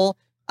example,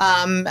 we're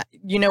on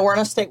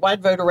a statewide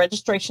voter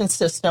registration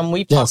system.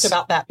 We've talked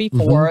about that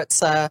before.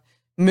 It's a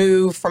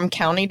move from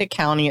county to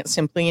county. It's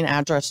simply an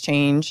address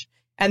change.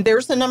 And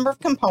there's a number of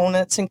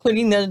components,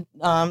 including the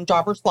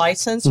driver's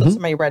license. When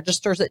somebody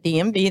registers at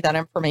DMV, that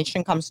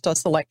information comes to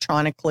us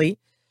electronically.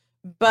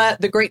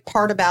 But the great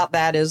part about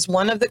that is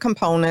one of the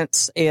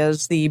components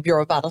is the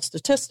Bureau of Vital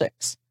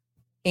Statistics.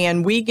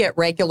 And we get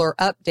regular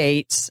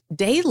updates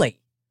daily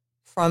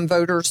from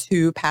voters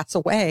who pass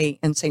away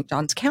in St.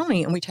 Johns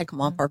County, and we take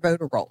them off our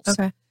voter rolls.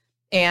 Okay.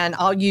 And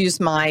I'll use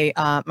my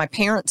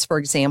parents, for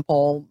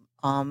example.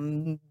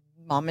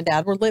 Mom and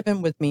Dad were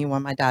living with me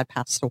when my dad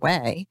passed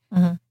away.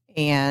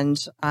 And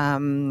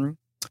I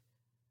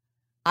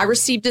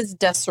received his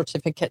death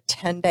certificate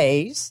 10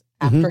 days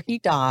after he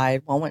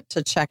died. I went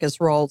to check his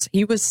rolls.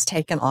 He was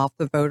taken off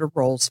the voter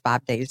rolls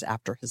 5 days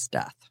after his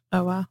death.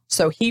 Oh, wow.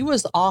 So he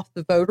was off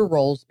the voter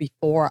rolls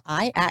before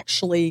I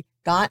actually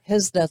got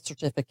his death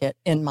certificate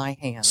in my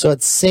hand. So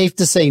it's safe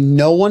to say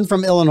no one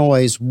from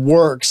Illinois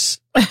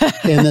works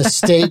in the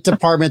State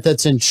Department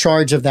that's in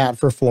charge of that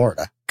for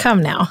Florida.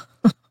 Come now.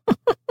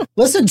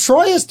 Listen,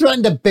 Troy has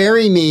threatened to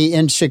bury me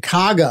in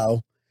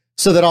Chicago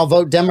so that I'll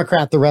vote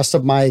Democrat the rest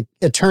of my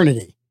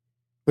eternity,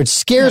 which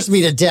scares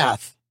me to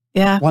death.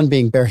 Yeah. One,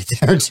 being buried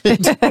there. Two,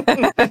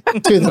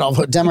 that I'll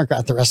vote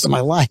Democrat the rest of my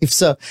life.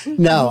 So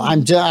no,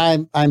 I'm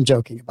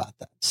joking about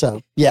that.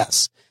 So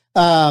yes.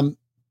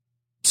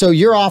 So So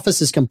your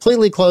office is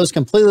completely closed,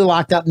 completely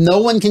locked up.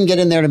 No one can get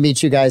in there to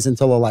meet you guys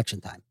until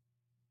election time.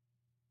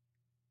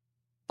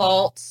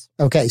 False.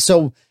 Okay.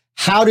 So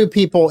how do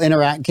people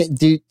interact?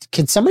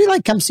 Can somebody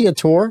like come see a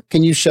tour?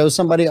 Can you show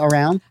somebody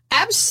around?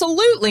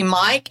 Absolutely,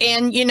 Mike.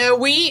 And,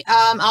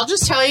 I'll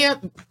just tell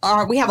you,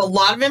 we have a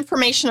lot of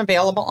information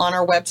available on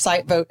our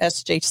website,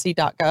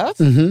 votesjc.gov.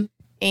 Mm-hmm.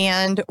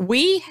 And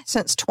we,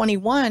 since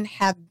 21,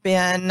 have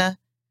been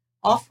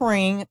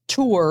offering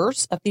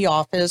tours of the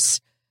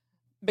office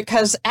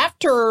because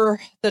after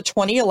the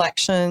 20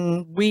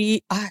 election,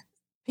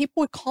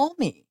 people would call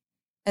me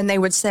and they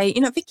would say,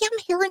 Vicky, I'm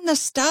hearing this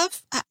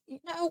stuff.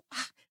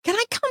 Can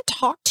I come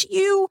talk to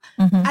you?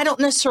 Mm-hmm. I don't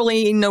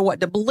necessarily know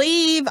what to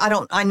believe.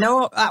 I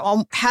know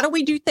how do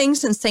we do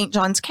things in St.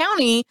 Johns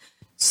County?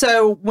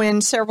 So when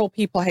several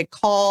people had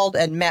called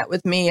and met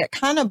with me, it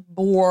kind of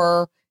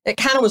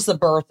was the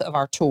birth of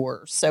our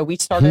tours. So we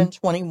started in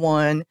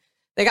 21.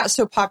 They got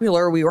so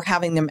popular, we were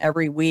having them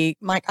every week.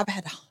 Mike, I've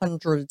had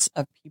hundreds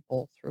of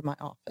people through my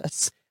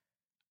office.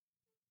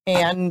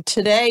 And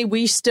today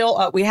we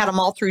had them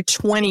all through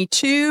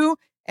 22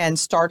 and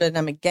started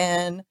them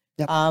again.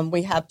 Yep.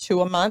 We have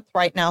 2 a month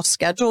right now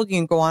scheduled. You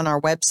can go on our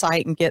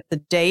website and get the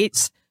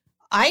dates.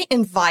 I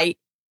invite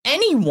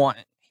anyone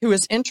who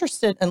is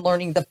interested in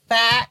learning the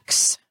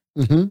facts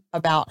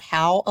about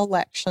how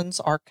elections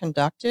are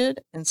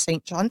conducted in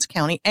St. Johns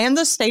County and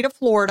the state of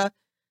Florida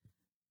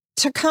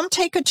to come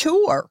take a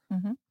tour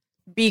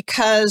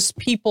because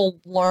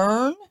people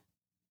learn.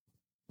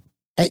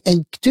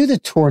 And do the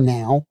tour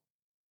now,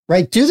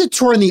 right? Do the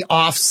tour in the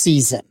off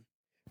season.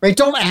 Right.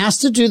 Don't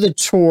ask to do the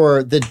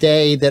tour the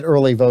day that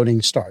early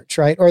voting starts,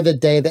 right? Or the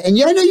day that, and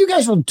I know you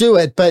guys will do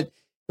it, but it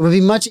would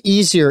be much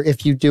easier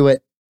if you do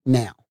it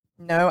now.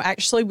 No,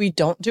 actually, we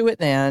don't do it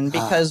then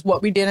because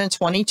what we did in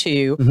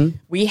 22,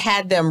 we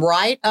had them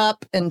right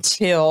up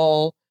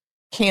until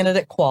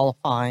candidate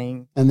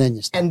qualifying. And then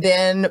you start. And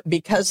then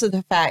because of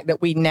the fact that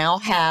we now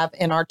have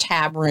in our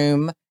tab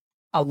room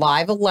a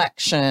live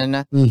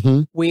election,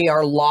 we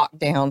are locked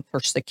down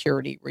for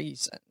security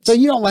reasons. So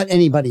you don't let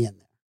anybody in there.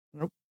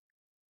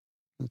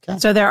 Okay.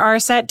 So there are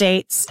set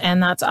dates,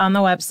 and that's on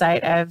the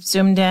website. I've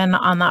zoomed in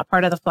on that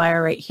part of the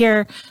flyer right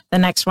here. The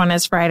next one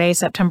is Friday,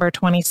 September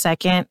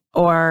 22nd,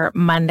 or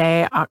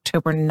Monday,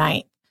 October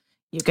 9th.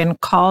 You can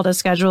call to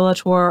schedule a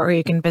tour, or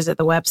you can visit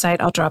the website.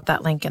 I'll drop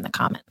that link in the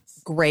comments.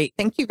 Great.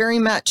 Thank you very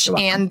much.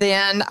 And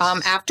then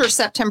after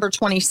September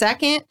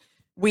 22nd,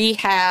 we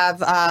have,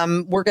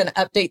 we're going to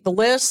update the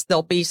list.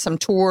 There'll be some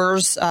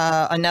tours,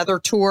 another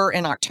tour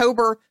in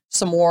October,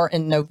 some more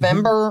in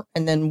November,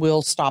 and then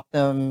we'll stop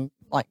them.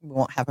 Like, we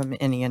won't have them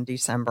any in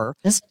December.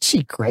 Isn't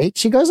she great?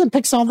 She goes and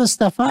picks all this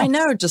stuff up. I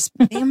know, just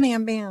bam,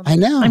 bam, bam. I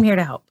know. I'm here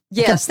to help.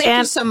 Yes, thank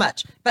you so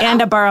much. But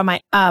to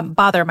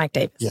bother Mike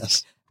Davis.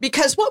 Yes.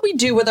 Because what we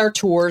do with our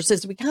tours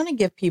is we kind of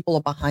give people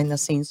a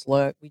behind-the-scenes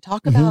look. We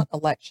talk about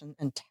election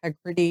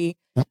integrity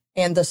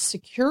and the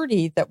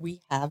security that we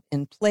have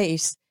in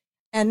place.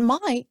 And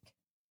Mike,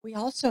 we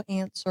also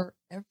answer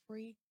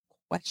every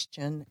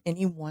question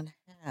anyone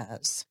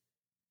has.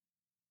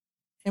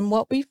 And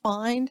what we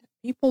find,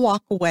 people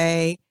walk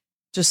away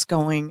just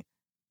going,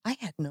 I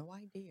had no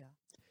idea.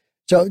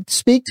 So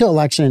speak to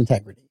election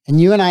integrity. And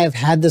you and I have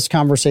had this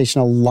conversation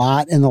a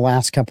lot in the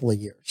last couple of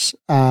years,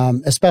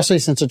 especially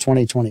since the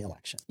 2020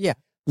 election. Yeah.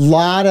 A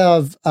lot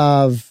of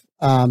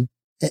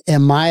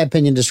in my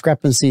opinion,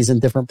 discrepancies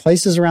in different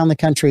places around the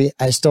country.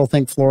 I still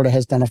think Florida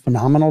has done a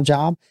phenomenal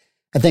job.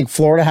 I think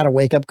Florida had a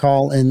wake-up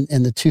call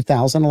in the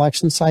 2000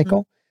 election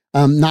cycle.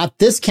 Not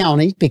this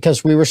county,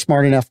 because we were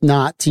smart enough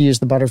not to use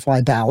the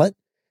butterfly ballot.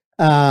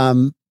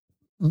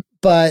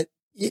 But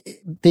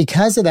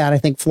because of that, I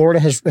think Florida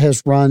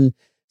has run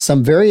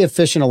some very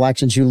efficient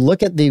elections. You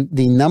look at the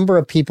number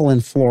of people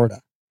in Florida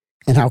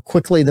and how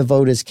quickly the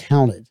vote is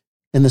counted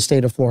in the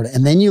state of Florida.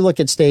 And then you look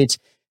at states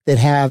that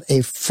have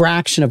a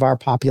fraction of our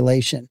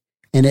population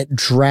and it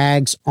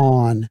drags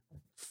on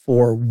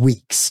for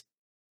weeks.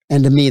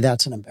 And to me,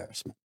 that's an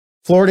embarrassment.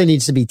 Florida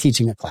needs to be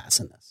teaching a class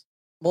in this.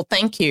 Well,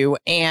 thank you.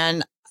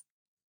 And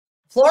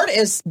Florida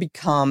has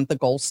become the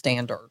gold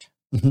standard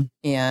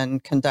in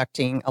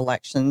conducting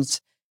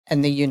elections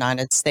in the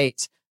United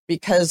States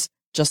because,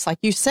 just like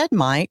you said,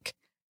 Mike,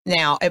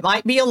 now it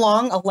might be a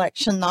long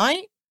election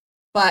night,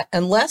 but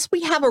unless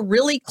we have a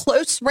really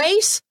close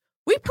race,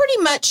 we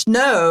pretty much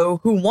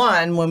know who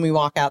won when we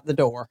walk out the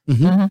door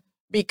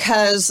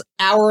because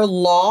our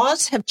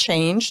laws have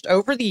changed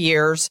over the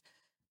years.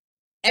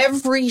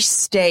 Every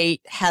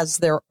state has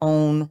their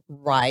own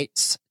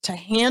rights to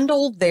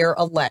handle their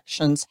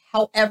elections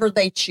however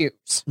they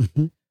choose.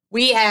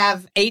 We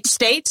have 8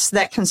 states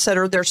that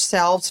consider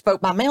themselves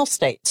vote-by-mail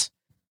states.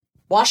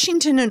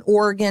 Washington and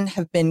Oregon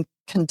have been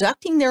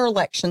conducting their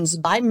elections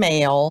by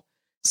mail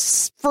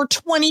for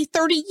 20,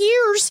 30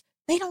 years.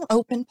 They don't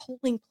open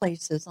polling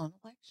places on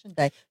election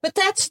day, but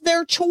that's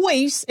their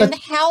choice in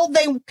how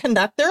they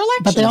conduct their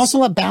elections. But they also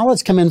let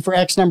ballots come in for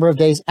X number of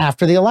days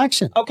after the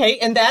election. Okay,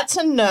 and that's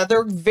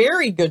another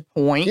very good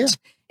point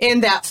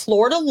in that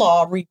Florida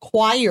law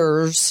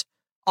requires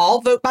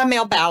all vote by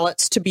mail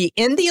ballots to be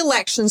in the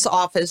elections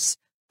office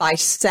by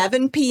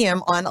 7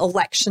 p.m. on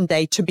election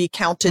day to be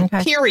counted,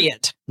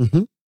 period.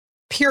 Mm-hmm.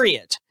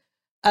 Period.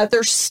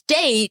 Other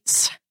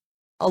states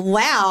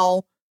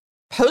allow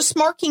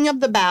postmarking of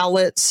the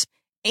ballots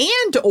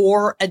and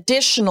or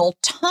additional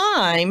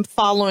time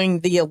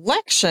following the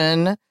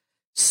election.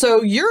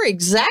 So you're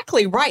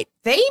exactly right.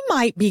 They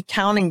might be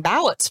counting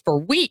ballots for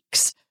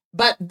weeks,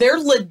 but they're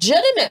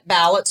legitimate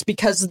ballots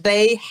because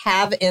they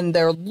have in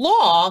their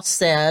law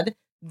said,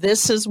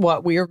 this is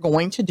what we are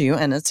going to do,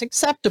 and it's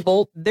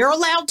acceptable. They're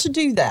allowed to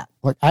do that.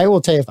 Look, I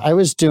will tell you, if I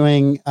was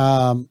doing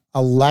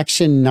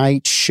election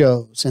night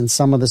shows in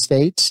some of the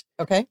states,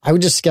 I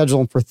would just schedule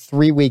them for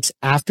 3 weeks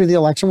after the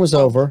election was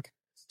over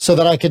so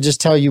that I could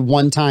just tell you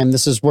one time,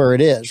 this is where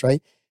it is,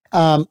 right?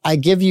 I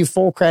give you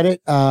full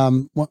credit.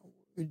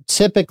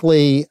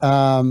 Typically,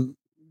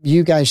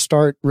 you guys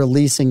start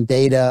releasing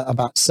data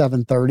about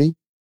 7:30,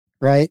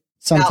 right?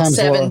 Sometimes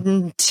about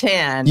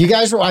 7:10. You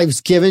guys were, I was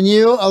giving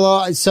you a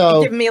lot.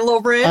 So giving me a little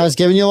room. I was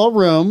giving you a little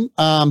room.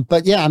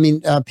 But yeah, I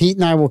mean, Pete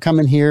and I will come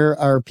in here,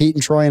 or Pete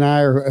and Troy and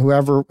I, or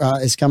whoever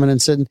is coming and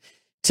sitting.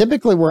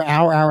 Typically we're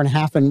hour and a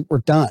half and we're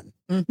done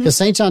because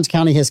St. Johns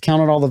County has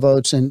counted all the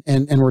votes and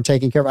we're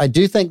taking care of. I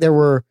do think there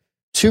were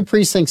 2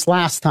 precincts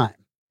last time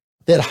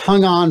that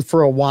hung on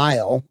for a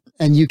while,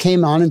 and you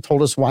came on and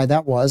told us why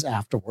that was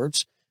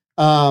afterwards,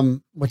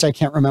 which I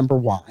can't remember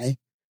why.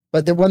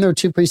 But when there were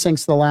 2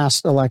 precincts the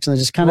last election, they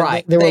just kind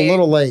of, they were a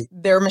little late.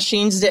 Their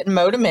machines didn't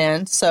modem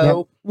in.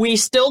 So we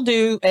still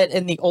do it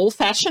in the old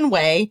fashioned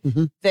way.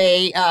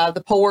 They,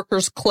 the poll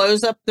workers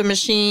close up the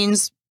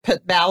machines,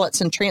 put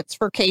ballots in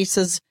transfer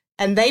cases,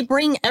 and they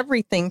bring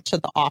everything to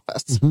the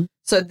office.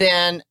 So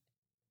then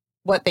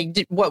what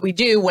we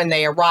do when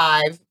they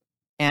arrive,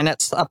 and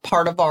it's a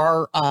part of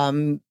our,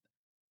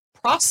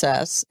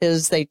 process,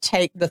 is they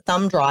take the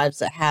thumb drives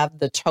that have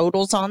the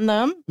totals on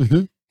them.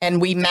 And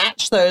we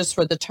match those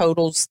for the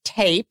totals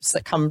tapes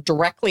that come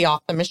directly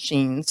off the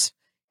machines,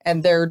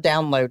 and they're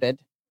downloaded.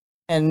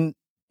 And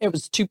it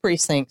was 2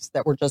 precincts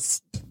that were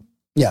just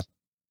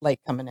late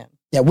coming in.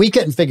 Yeah, we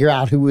couldn't figure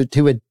out who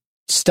would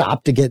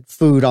stop to get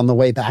food on the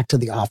way back to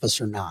the office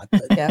or not.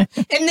 But.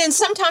 And then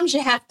sometimes you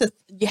have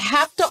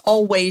to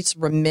always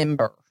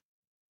remember,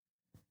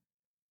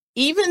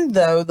 even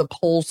though the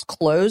polls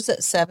close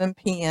at 7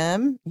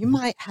 p.m., you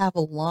might have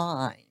a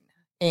line.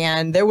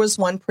 And there was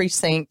one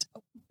precinct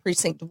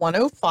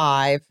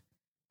 105,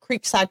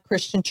 Creekside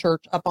Christian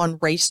Church up on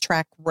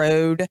Racetrack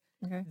Road,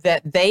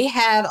 that they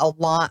had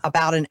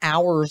about an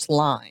hour's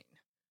line.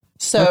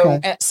 So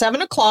at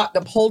 7 o'clock,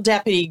 the poll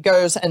deputy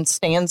goes and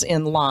stands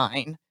in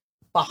line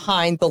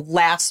behind the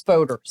last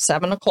voter,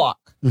 7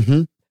 o'clock.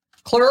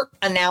 Clerk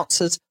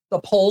announces the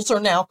polls are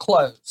now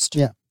closed.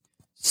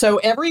 So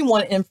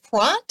everyone in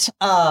front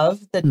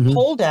of the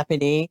poll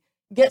deputy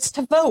gets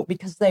to vote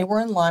because they were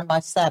in line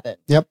by 7.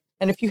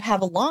 And if you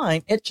have a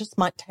line, it just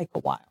might take a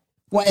while.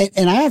 Well,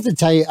 and I have to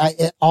tell you,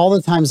 all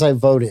the times I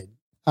voted,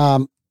 I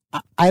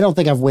don't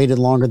think I've waited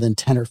longer than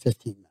 10 or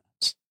 15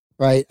 minutes,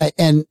 right?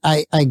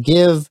 I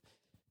give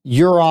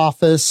your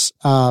office,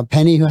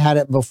 Penny, who had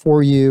it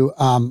before you,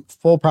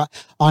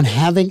 on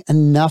having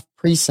enough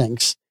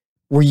precincts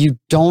where you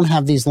don't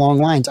have these long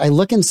lines. I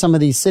look in some of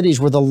these cities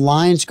where the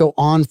lines go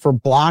on for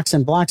blocks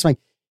and blocks. I'm like,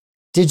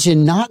 did you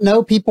not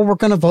know people were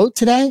going to vote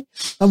today?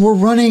 And we're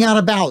running out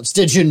of ballots.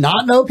 Did you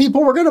not know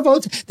people were going to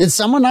vote? Did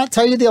someone not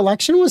tell you the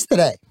election was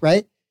today?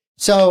 Right.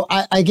 So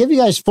I give you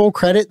guys full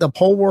credit. The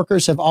poll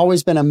workers have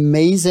always been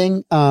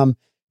amazing.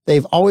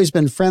 They've always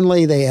been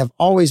friendly. They have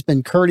always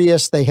been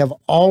courteous. They have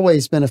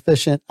always been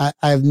efficient.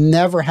 I've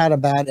never had a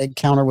bad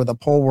encounter with a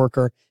poll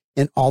worker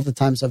in all the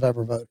times I've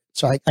ever voted.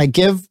 So I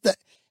give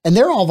and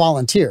they're all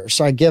volunteers.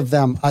 So I give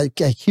them a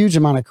huge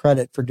amount of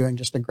credit for doing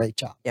just a great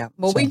job. Yeah.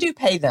 Well, we do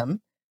pay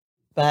them.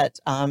 But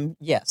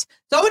yes,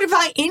 so I would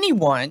invite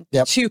anyone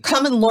to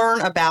come and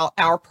learn about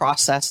our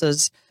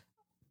processes.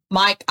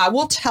 Mike, I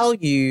will tell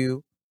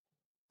you,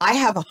 I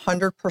have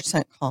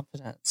 100%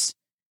 confidence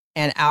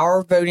in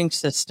our voting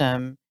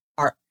system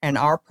and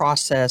our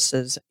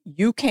processes.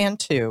 You can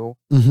too.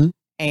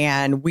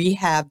 And we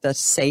have the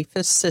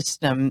safest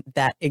system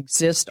that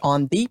exists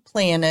on the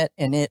planet,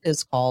 and it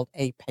is called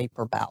a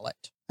paper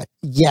ballot.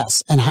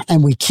 Yes,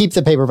 and we keep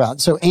the paper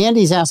ballot. So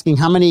Andy's asking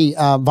how many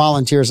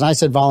volunteers, and I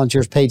said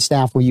volunteers, paid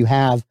staff will you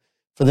have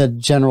for the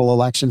general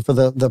election, for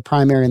the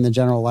primary and the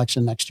general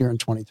election next year in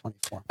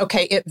 2024?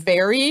 Okay, it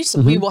varies.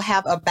 We will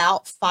have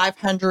about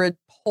 500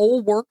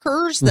 poll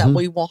workers that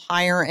we will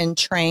hire and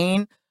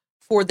train.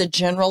 For the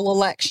general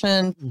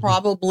election,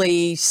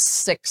 probably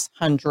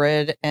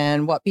 600.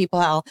 And what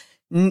people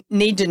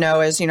need to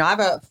know is, I have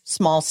a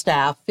small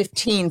staff,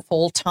 15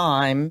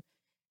 full-time.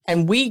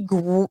 And we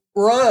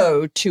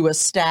grow to a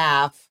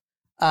staff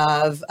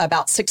of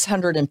about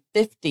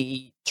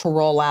 650 to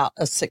roll out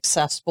a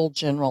successful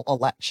general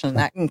election.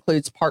 That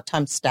includes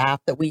part-time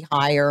staff that we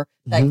hire.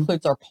 That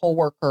includes our poll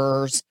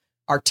workers,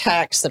 our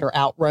techs that are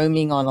out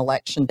roaming on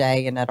election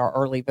day and at our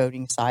early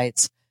voting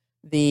sites.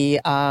 the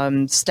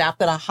staff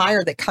that I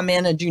hire that come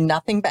in and do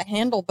nothing but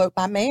handle vote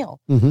by mail,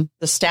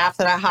 the staff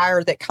that I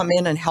hire that come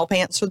in and help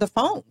answer the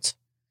phones.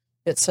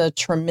 It's a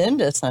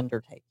tremendous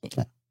undertaking.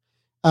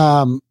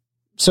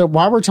 So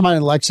while we're talking about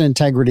election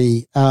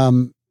integrity,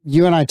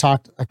 you and I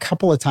talked a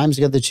couple of times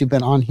ago that you've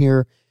been on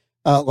here.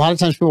 A lot of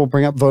times people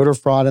bring up voter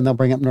fraud and they'll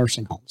bring up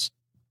nursing homes.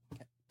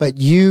 Okay. But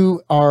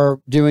you are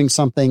doing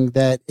something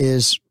that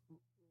is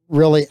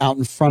really out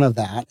in front of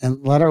that,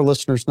 and let our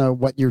listeners know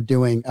what you're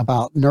doing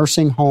about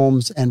nursing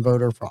homes and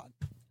voter fraud.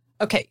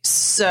 Okay.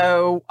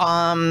 So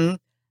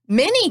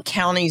many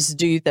counties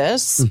do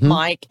this,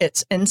 Mike.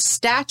 It's in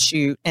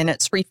statute and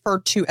it's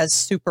referred to as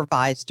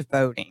supervised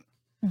voting.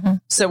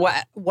 So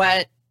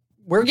what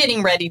we're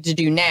getting ready to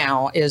do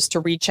now is to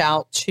reach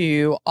out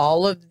to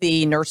all of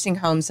the nursing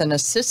homes and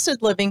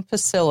assisted living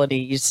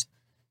facilities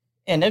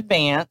in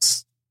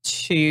advance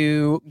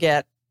to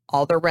get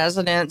all the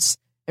residents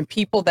and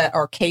people that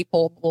are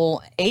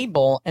capable,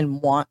 able,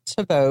 and want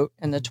to vote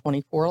in the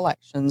 24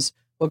 elections.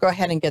 We'll go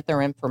ahead and get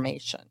their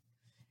information.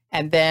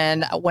 And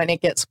then when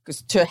it gets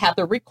to have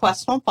the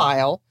request on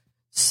file,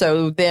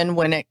 so then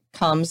when it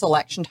comes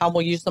election time,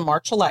 we'll use the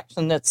March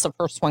election. That's the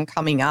first one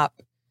coming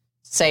up.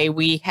 Say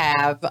we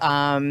have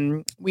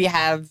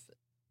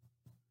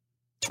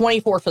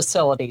 24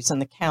 facilities in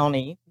the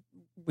county.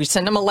 We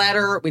send them a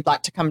letter. We'd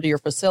like to come to your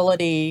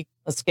facility.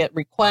 Let's get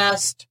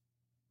request.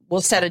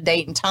 We'll set a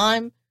date and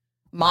time.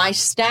 My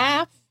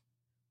staff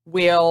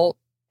will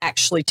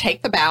actually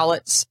take the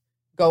ballots,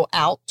 go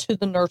out to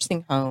the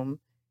nursing home,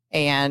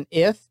 and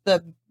if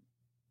the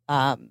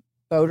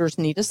voters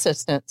need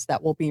assistance,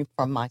 that will be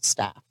from my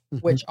staff,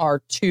 which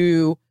are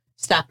 2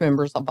 staff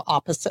members of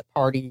opposite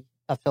party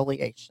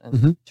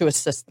affiliation to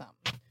assist them.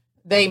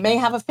 They may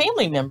have a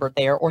family member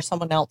there or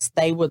someone else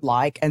they would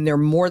like, and they're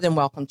more than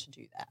welcome to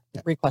do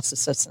that, request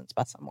assistance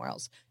by somewhere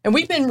else. And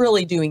we've been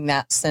really doing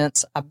that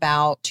since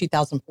about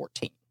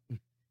 2014.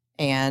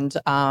 And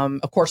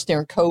of course,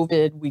 during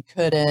COVID, we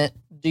couldn't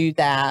do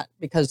that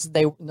because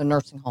the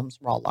nursing homes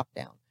were all locked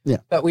down.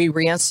 But we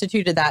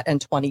reinstituted that in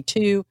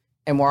 22,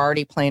 and we're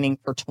already planning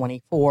for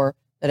 24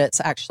 that it's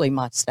actually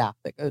my staff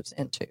that goes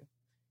into.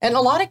 And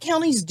a lot of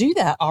counties do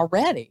that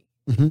already.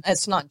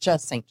 It's not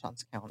just St.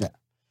 Johns County.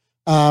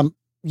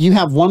 You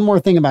have one more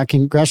thing about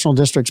congressional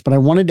districts, but I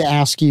wanted to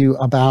ask you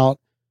about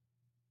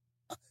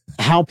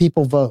how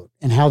people vote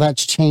and how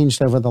that's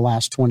changed over the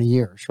last 20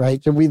 years,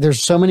 right?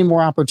 There's so many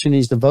more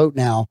opportunities to vote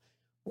now.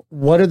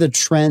 What are the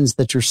trends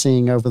that you're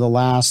seeing over the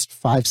last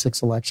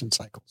 5-6 election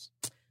cycles?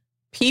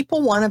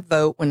 People want to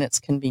vote when it's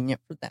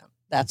convenient for them.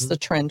 That's the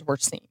trend we're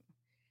seeing.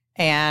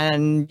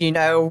 And,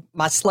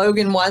 my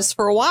slogan was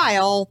for a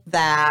while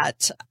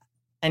that,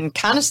 and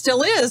kind of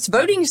still is,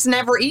 voting is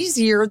never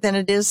easier than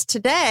it is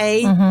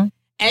today.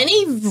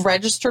 Any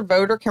registered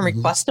voter can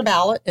request a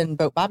ballot and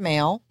vote by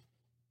mail.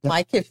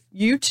 Mike, if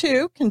you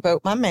too can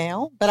vote by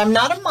mail, but I'm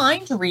not a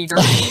mind reader.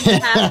 You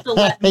have to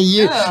let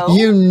me know.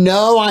 You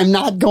know I'm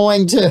not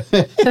going to.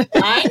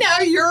 I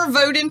know you're a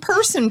vote in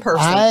person.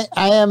 I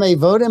am a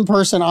vote in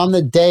person on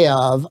the day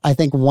of. I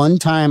think one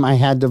time I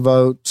had to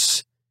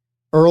vote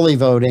early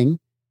voting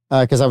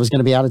because I was going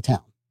to be out of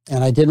town.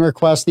 And I didn't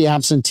request the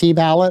absentee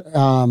ballot.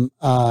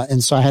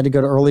 And so I had to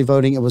go to early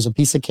voting. It was a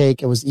piece of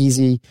cake. It was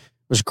easy.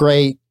 It was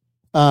great.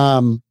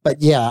 But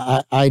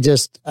yeah, I'm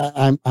just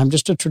a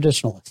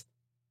traditionalist.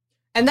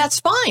 And that's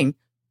fine.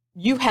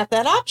 You have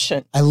that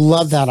option. I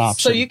love that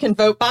option. So you can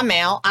vote by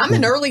mail. I'm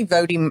an early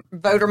voter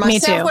myself. Me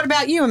too. What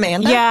about you,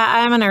 Amanda? Yeah,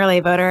 I'm an early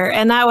voter.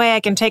 And that way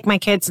I can take my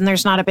kids and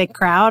there's not a big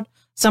crowd.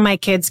 So my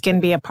kids can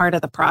be a part of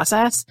the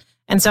process.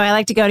 And so I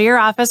like to go to your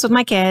office with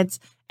my kids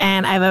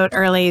and I vote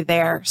early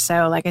there.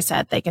 So like I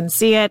said, they can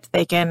see it.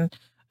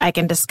 I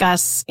can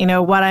discuss,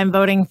 what I'm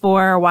voting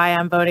for, why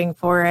I'm voting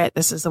for it.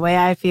 This is the way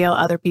I feel.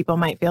 Other people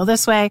might feel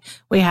this way.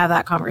 We have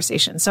that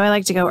conversation. So I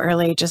like to go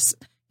early just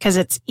because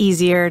it's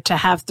easier to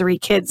have 3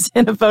 kids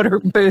in a voter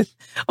booth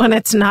when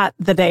it's not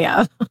the day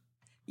of.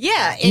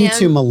 Yeah. You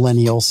 2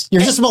 millennials.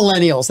 You're just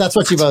millennials. That's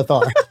what you both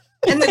are.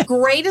 And the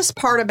greatest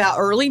part about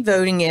early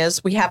voting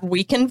is we have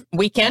weekend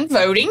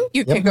voting.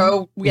 You can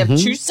go, we have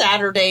 2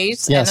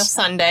 Saturdays and a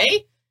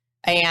Sunday.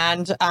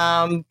 And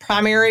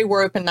primary,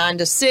 we're open 9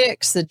 to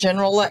 6. The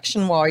general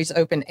election, we're always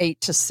open 8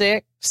 to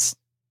 6.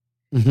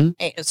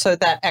 So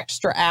that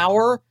extra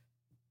hour.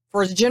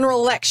 For the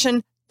general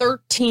election,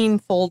 13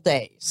 full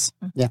days.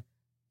 Yeah.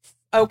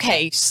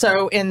 Okay,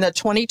 so in the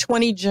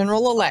 2020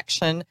 general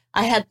election,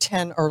 I had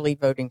 10 early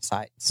voting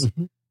sites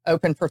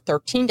open for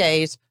 13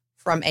 days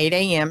from 8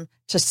 a.m.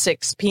 to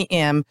 6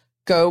 p.m.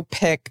 Go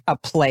pick a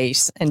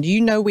place. And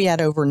we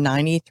had over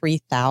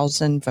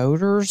 93,000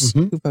 voters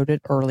who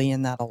voted early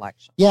in that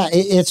election. Yeah,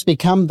 it's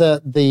become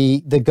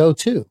the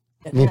go-to.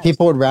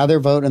 People would rather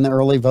vote in the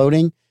early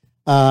voting.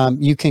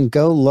 You can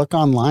go look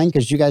online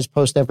because you guys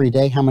post every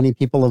day how many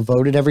people have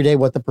voted every day,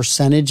 what the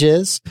percentage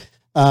is.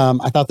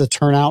 I thought the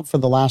turnout for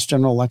the last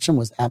general election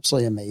was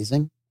absolutely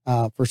amazing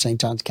for St.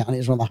 Johns County.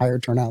 It was one of the higher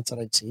turnouts that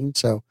I'd seen.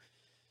 So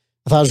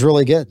I thought it was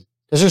really good.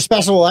 Because there's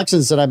special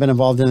elections that I've been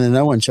involved in and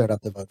no one showed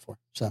up to vote for.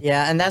 So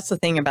yeah, and that's the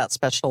thing about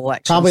special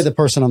elections. Probably the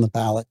person on the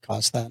ballot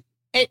caused that.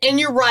 And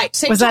you're right.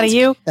 Was that a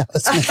you?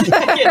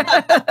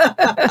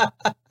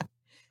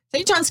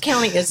 St. Johns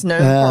County is known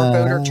for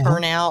voter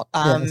turnout.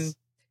 Yes.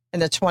 In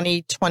the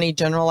 2020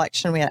 general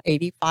election, we had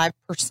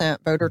 85%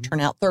 voter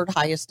turnout, third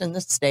highest in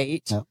the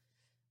state. Yep.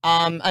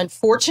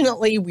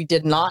 Unfortunately, we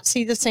did not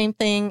see the same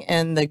thing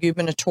in the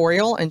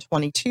gubernatorial in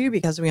 22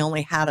 because we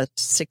only had a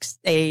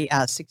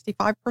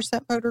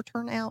 65% voter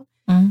turnout.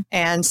 Mm-hmm.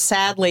 And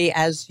sadly,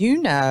 as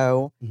you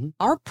know,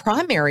 our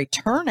primary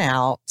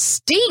turnout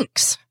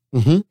stinks.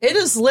 Mm-hmm. It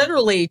is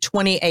literally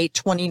 28,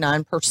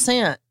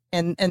 29%.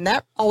 And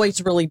that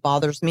always really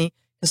bothers me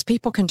because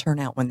people can turn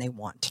out when they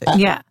want to.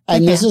 Yeah.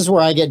 And this is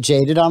where I get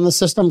jaded on the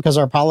system because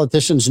our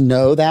politicians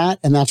know that.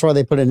 And that's why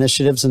they put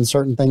initiatives and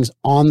certain things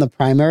on the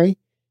primary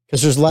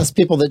because there's less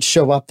people that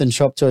show up than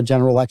show up to a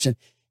general election.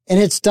 And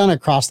it's done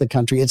across the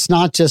country. It's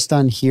not just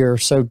done here.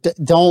 So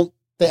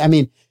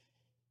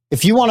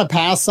if you want to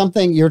pass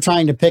something, you're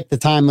trying to pick the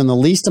time when the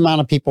least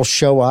amount of people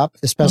show up,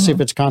 especially if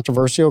it's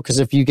controversial, because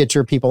if you get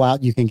your people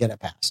out, you can get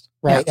it passed.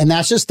 Right. Yeah. And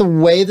that's just the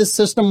way the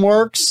system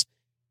works.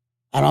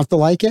 I don't have to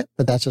like it,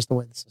 but that's just the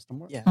way the system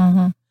works. Yeah.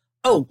 Mm-hmm.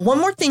 Oh, one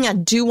more thing I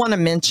do want to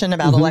mention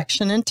about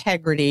election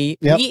integrity.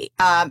 Yep. We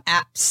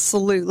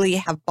absolutely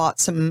have bought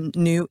some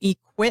new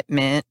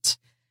equipment.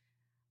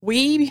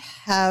 We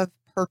have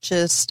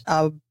purchased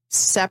a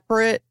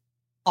separate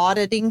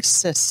auditing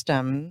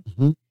system.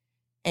 Mm-hmm.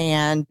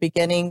 And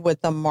beginning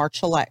with the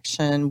March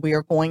election, we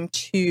are going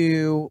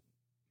to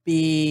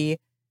be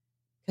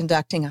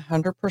conducting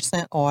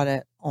 100%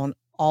 audit on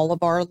all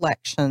of our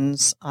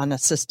elections on a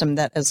system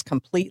that is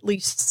completely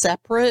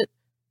separate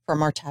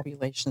from our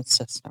tabulation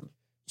system.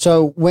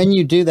 So when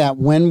you do that,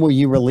 when will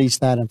you release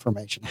that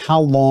information?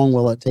 How long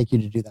will it take you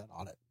to do that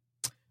audit?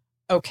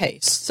 Okay,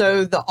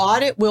 so the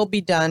audit will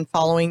be done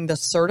following the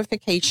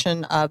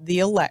certification of the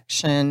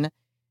election,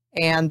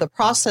 and the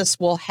process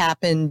will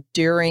happen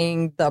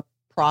during the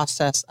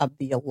process of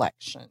the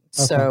election. Okay.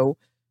 So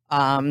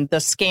the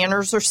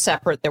scanners are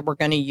separate that we're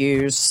going to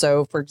use.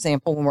 So, for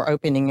example, when we're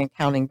opening and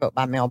counting vote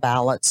by mail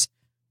ballots,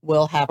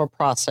 we'll have a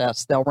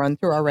process. They'll run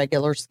through our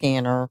regular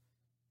scanner,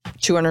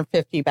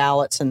 250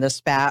 ballots in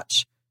this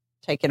batch,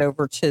 take it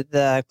over to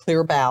the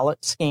clear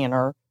ballot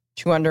scanner,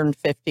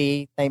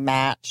 250, they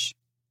match,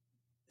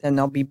 then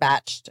they'll be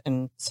batched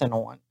and sent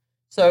on.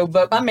 So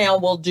vote by mail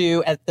we'll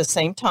do at the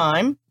same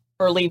time.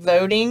 Early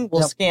voting,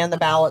 we'll scan the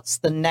ballots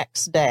the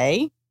next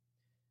day.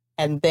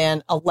 And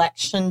then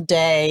election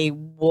day,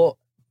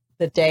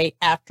 the day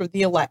after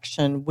the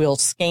election, we'll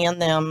scan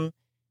them.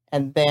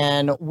 And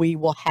then we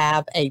will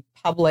have a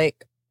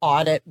public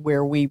audit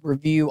where we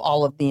review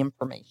all of the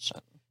information.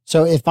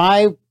 So if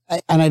I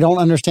don't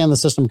understand the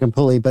system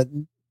completely, but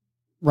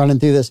running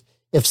through this,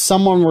 if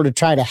someone were to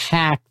try to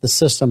hack the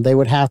system, they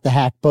would have to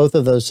hack both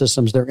of those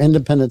systems. They're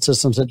independent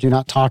systems that do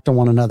not talk to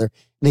one another.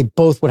 They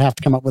both would have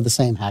to come up with the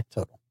same hack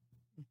total.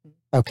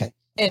 Mm-hmm. Okay.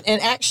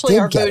 And actually,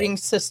 our voting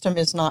system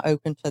is not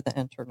open to the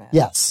internet.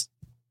 Yes.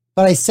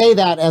 But I say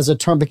that as a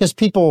term because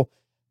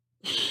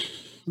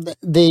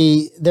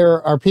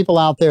there are people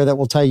out there that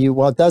will tell you,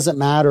 well, it doesn't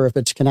matter if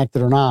it's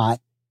connected or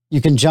not.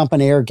 You can jump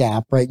an air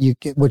gap, right?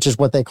 Which is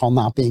what they call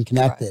not being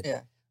connected. Right,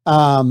 yeah.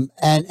 And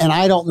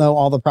I don't know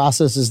all the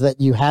processes that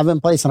you have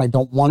in place, and I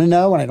don't want to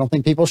know, and I don't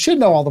think people should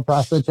know all the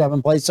processes you have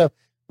in place. So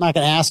I'm not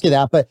going to ask you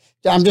that, but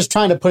I'm just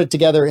trying to put it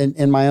together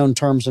in my own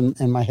terms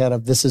in my head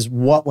of this is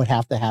what would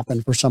have to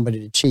happen for somebody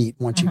to cheat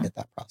once you get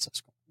that process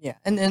going. Yeah.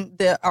 And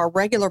then our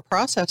regular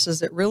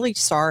processes that really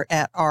start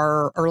at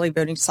our early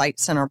voting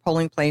sites and our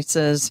polling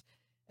places,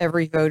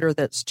 every voter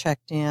that's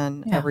checked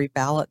in, every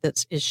ballot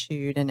that's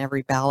issued, and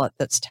every ballot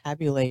that's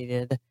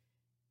tabulated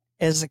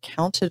is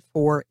accounted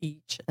for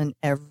each and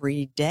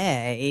every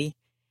day.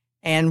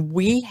 And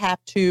we have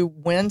to,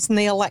 when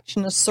the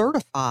election is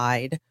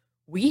certified,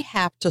 we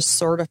have to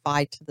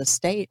certify to the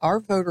state our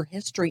voter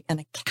history and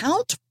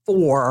account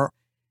for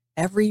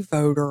every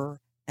voter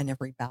and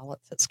every ballot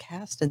that's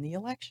cast in the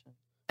election.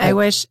 I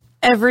wish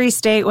every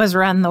state was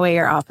run the way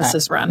your office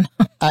is run.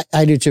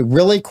 I do too.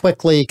 Really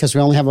quickly, because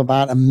we only have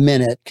about a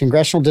minute.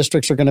 Congressional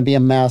districts are going to be a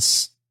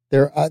mess.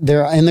 They're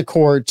in the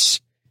courts.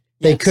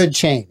 They could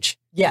change.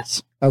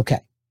 Yes. Okay.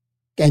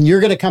 And you're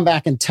going to come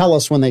back and tell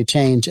us when they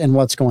change and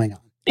what's going on.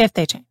 If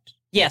they change.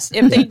 Yes,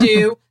 if they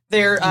do.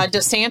 Their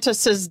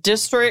DeSantis's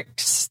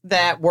districts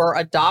that were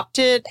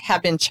adopted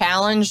have been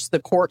challenged. The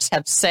courts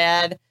have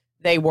said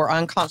they were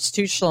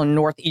unconstitutional in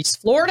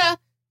Northeast Florida.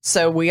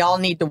 So we all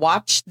need to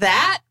watch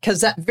that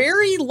because that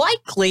very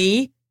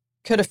likely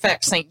could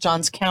affect St.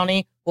 Johns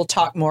County. We'll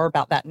talk more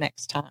about that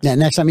next time. Yeah,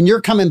 next time. And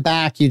you're coming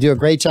back. You do a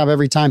great job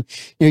every time.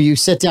 You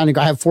sit down and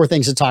go, I have 4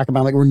 things to talk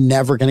about. Like, we're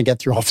never going to get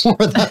through all 4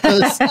 of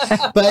those.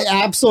 But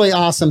absolutely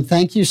awesome.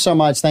 Thank you so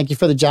much. Thank you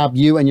for the job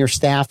you and your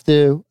staff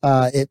do.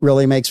 It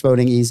really makes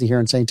voting easy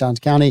here in St. Johns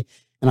County.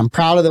 And I'm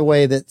proud of the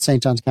way that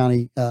St. Johns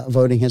County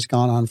voting has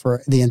gone on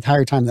for the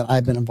entire time that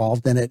I've been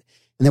involved in it.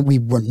 And that we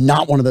were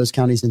not one of those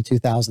counties in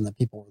 2000 that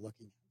people were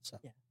looking at. So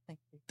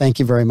thank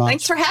you very much.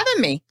 Thanks for having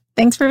me.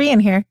 Thanks for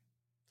being here.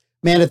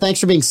 Amanda, thanks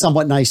for being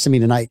somewhat nice to me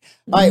tonight.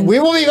 All right, we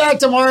will be back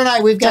tomorrow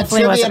night. We've got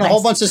trivia and a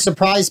whole bunch of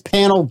surprise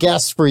panel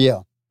guests for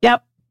you.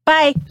 Yep.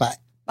 Bye. Bye.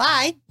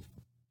 Bye.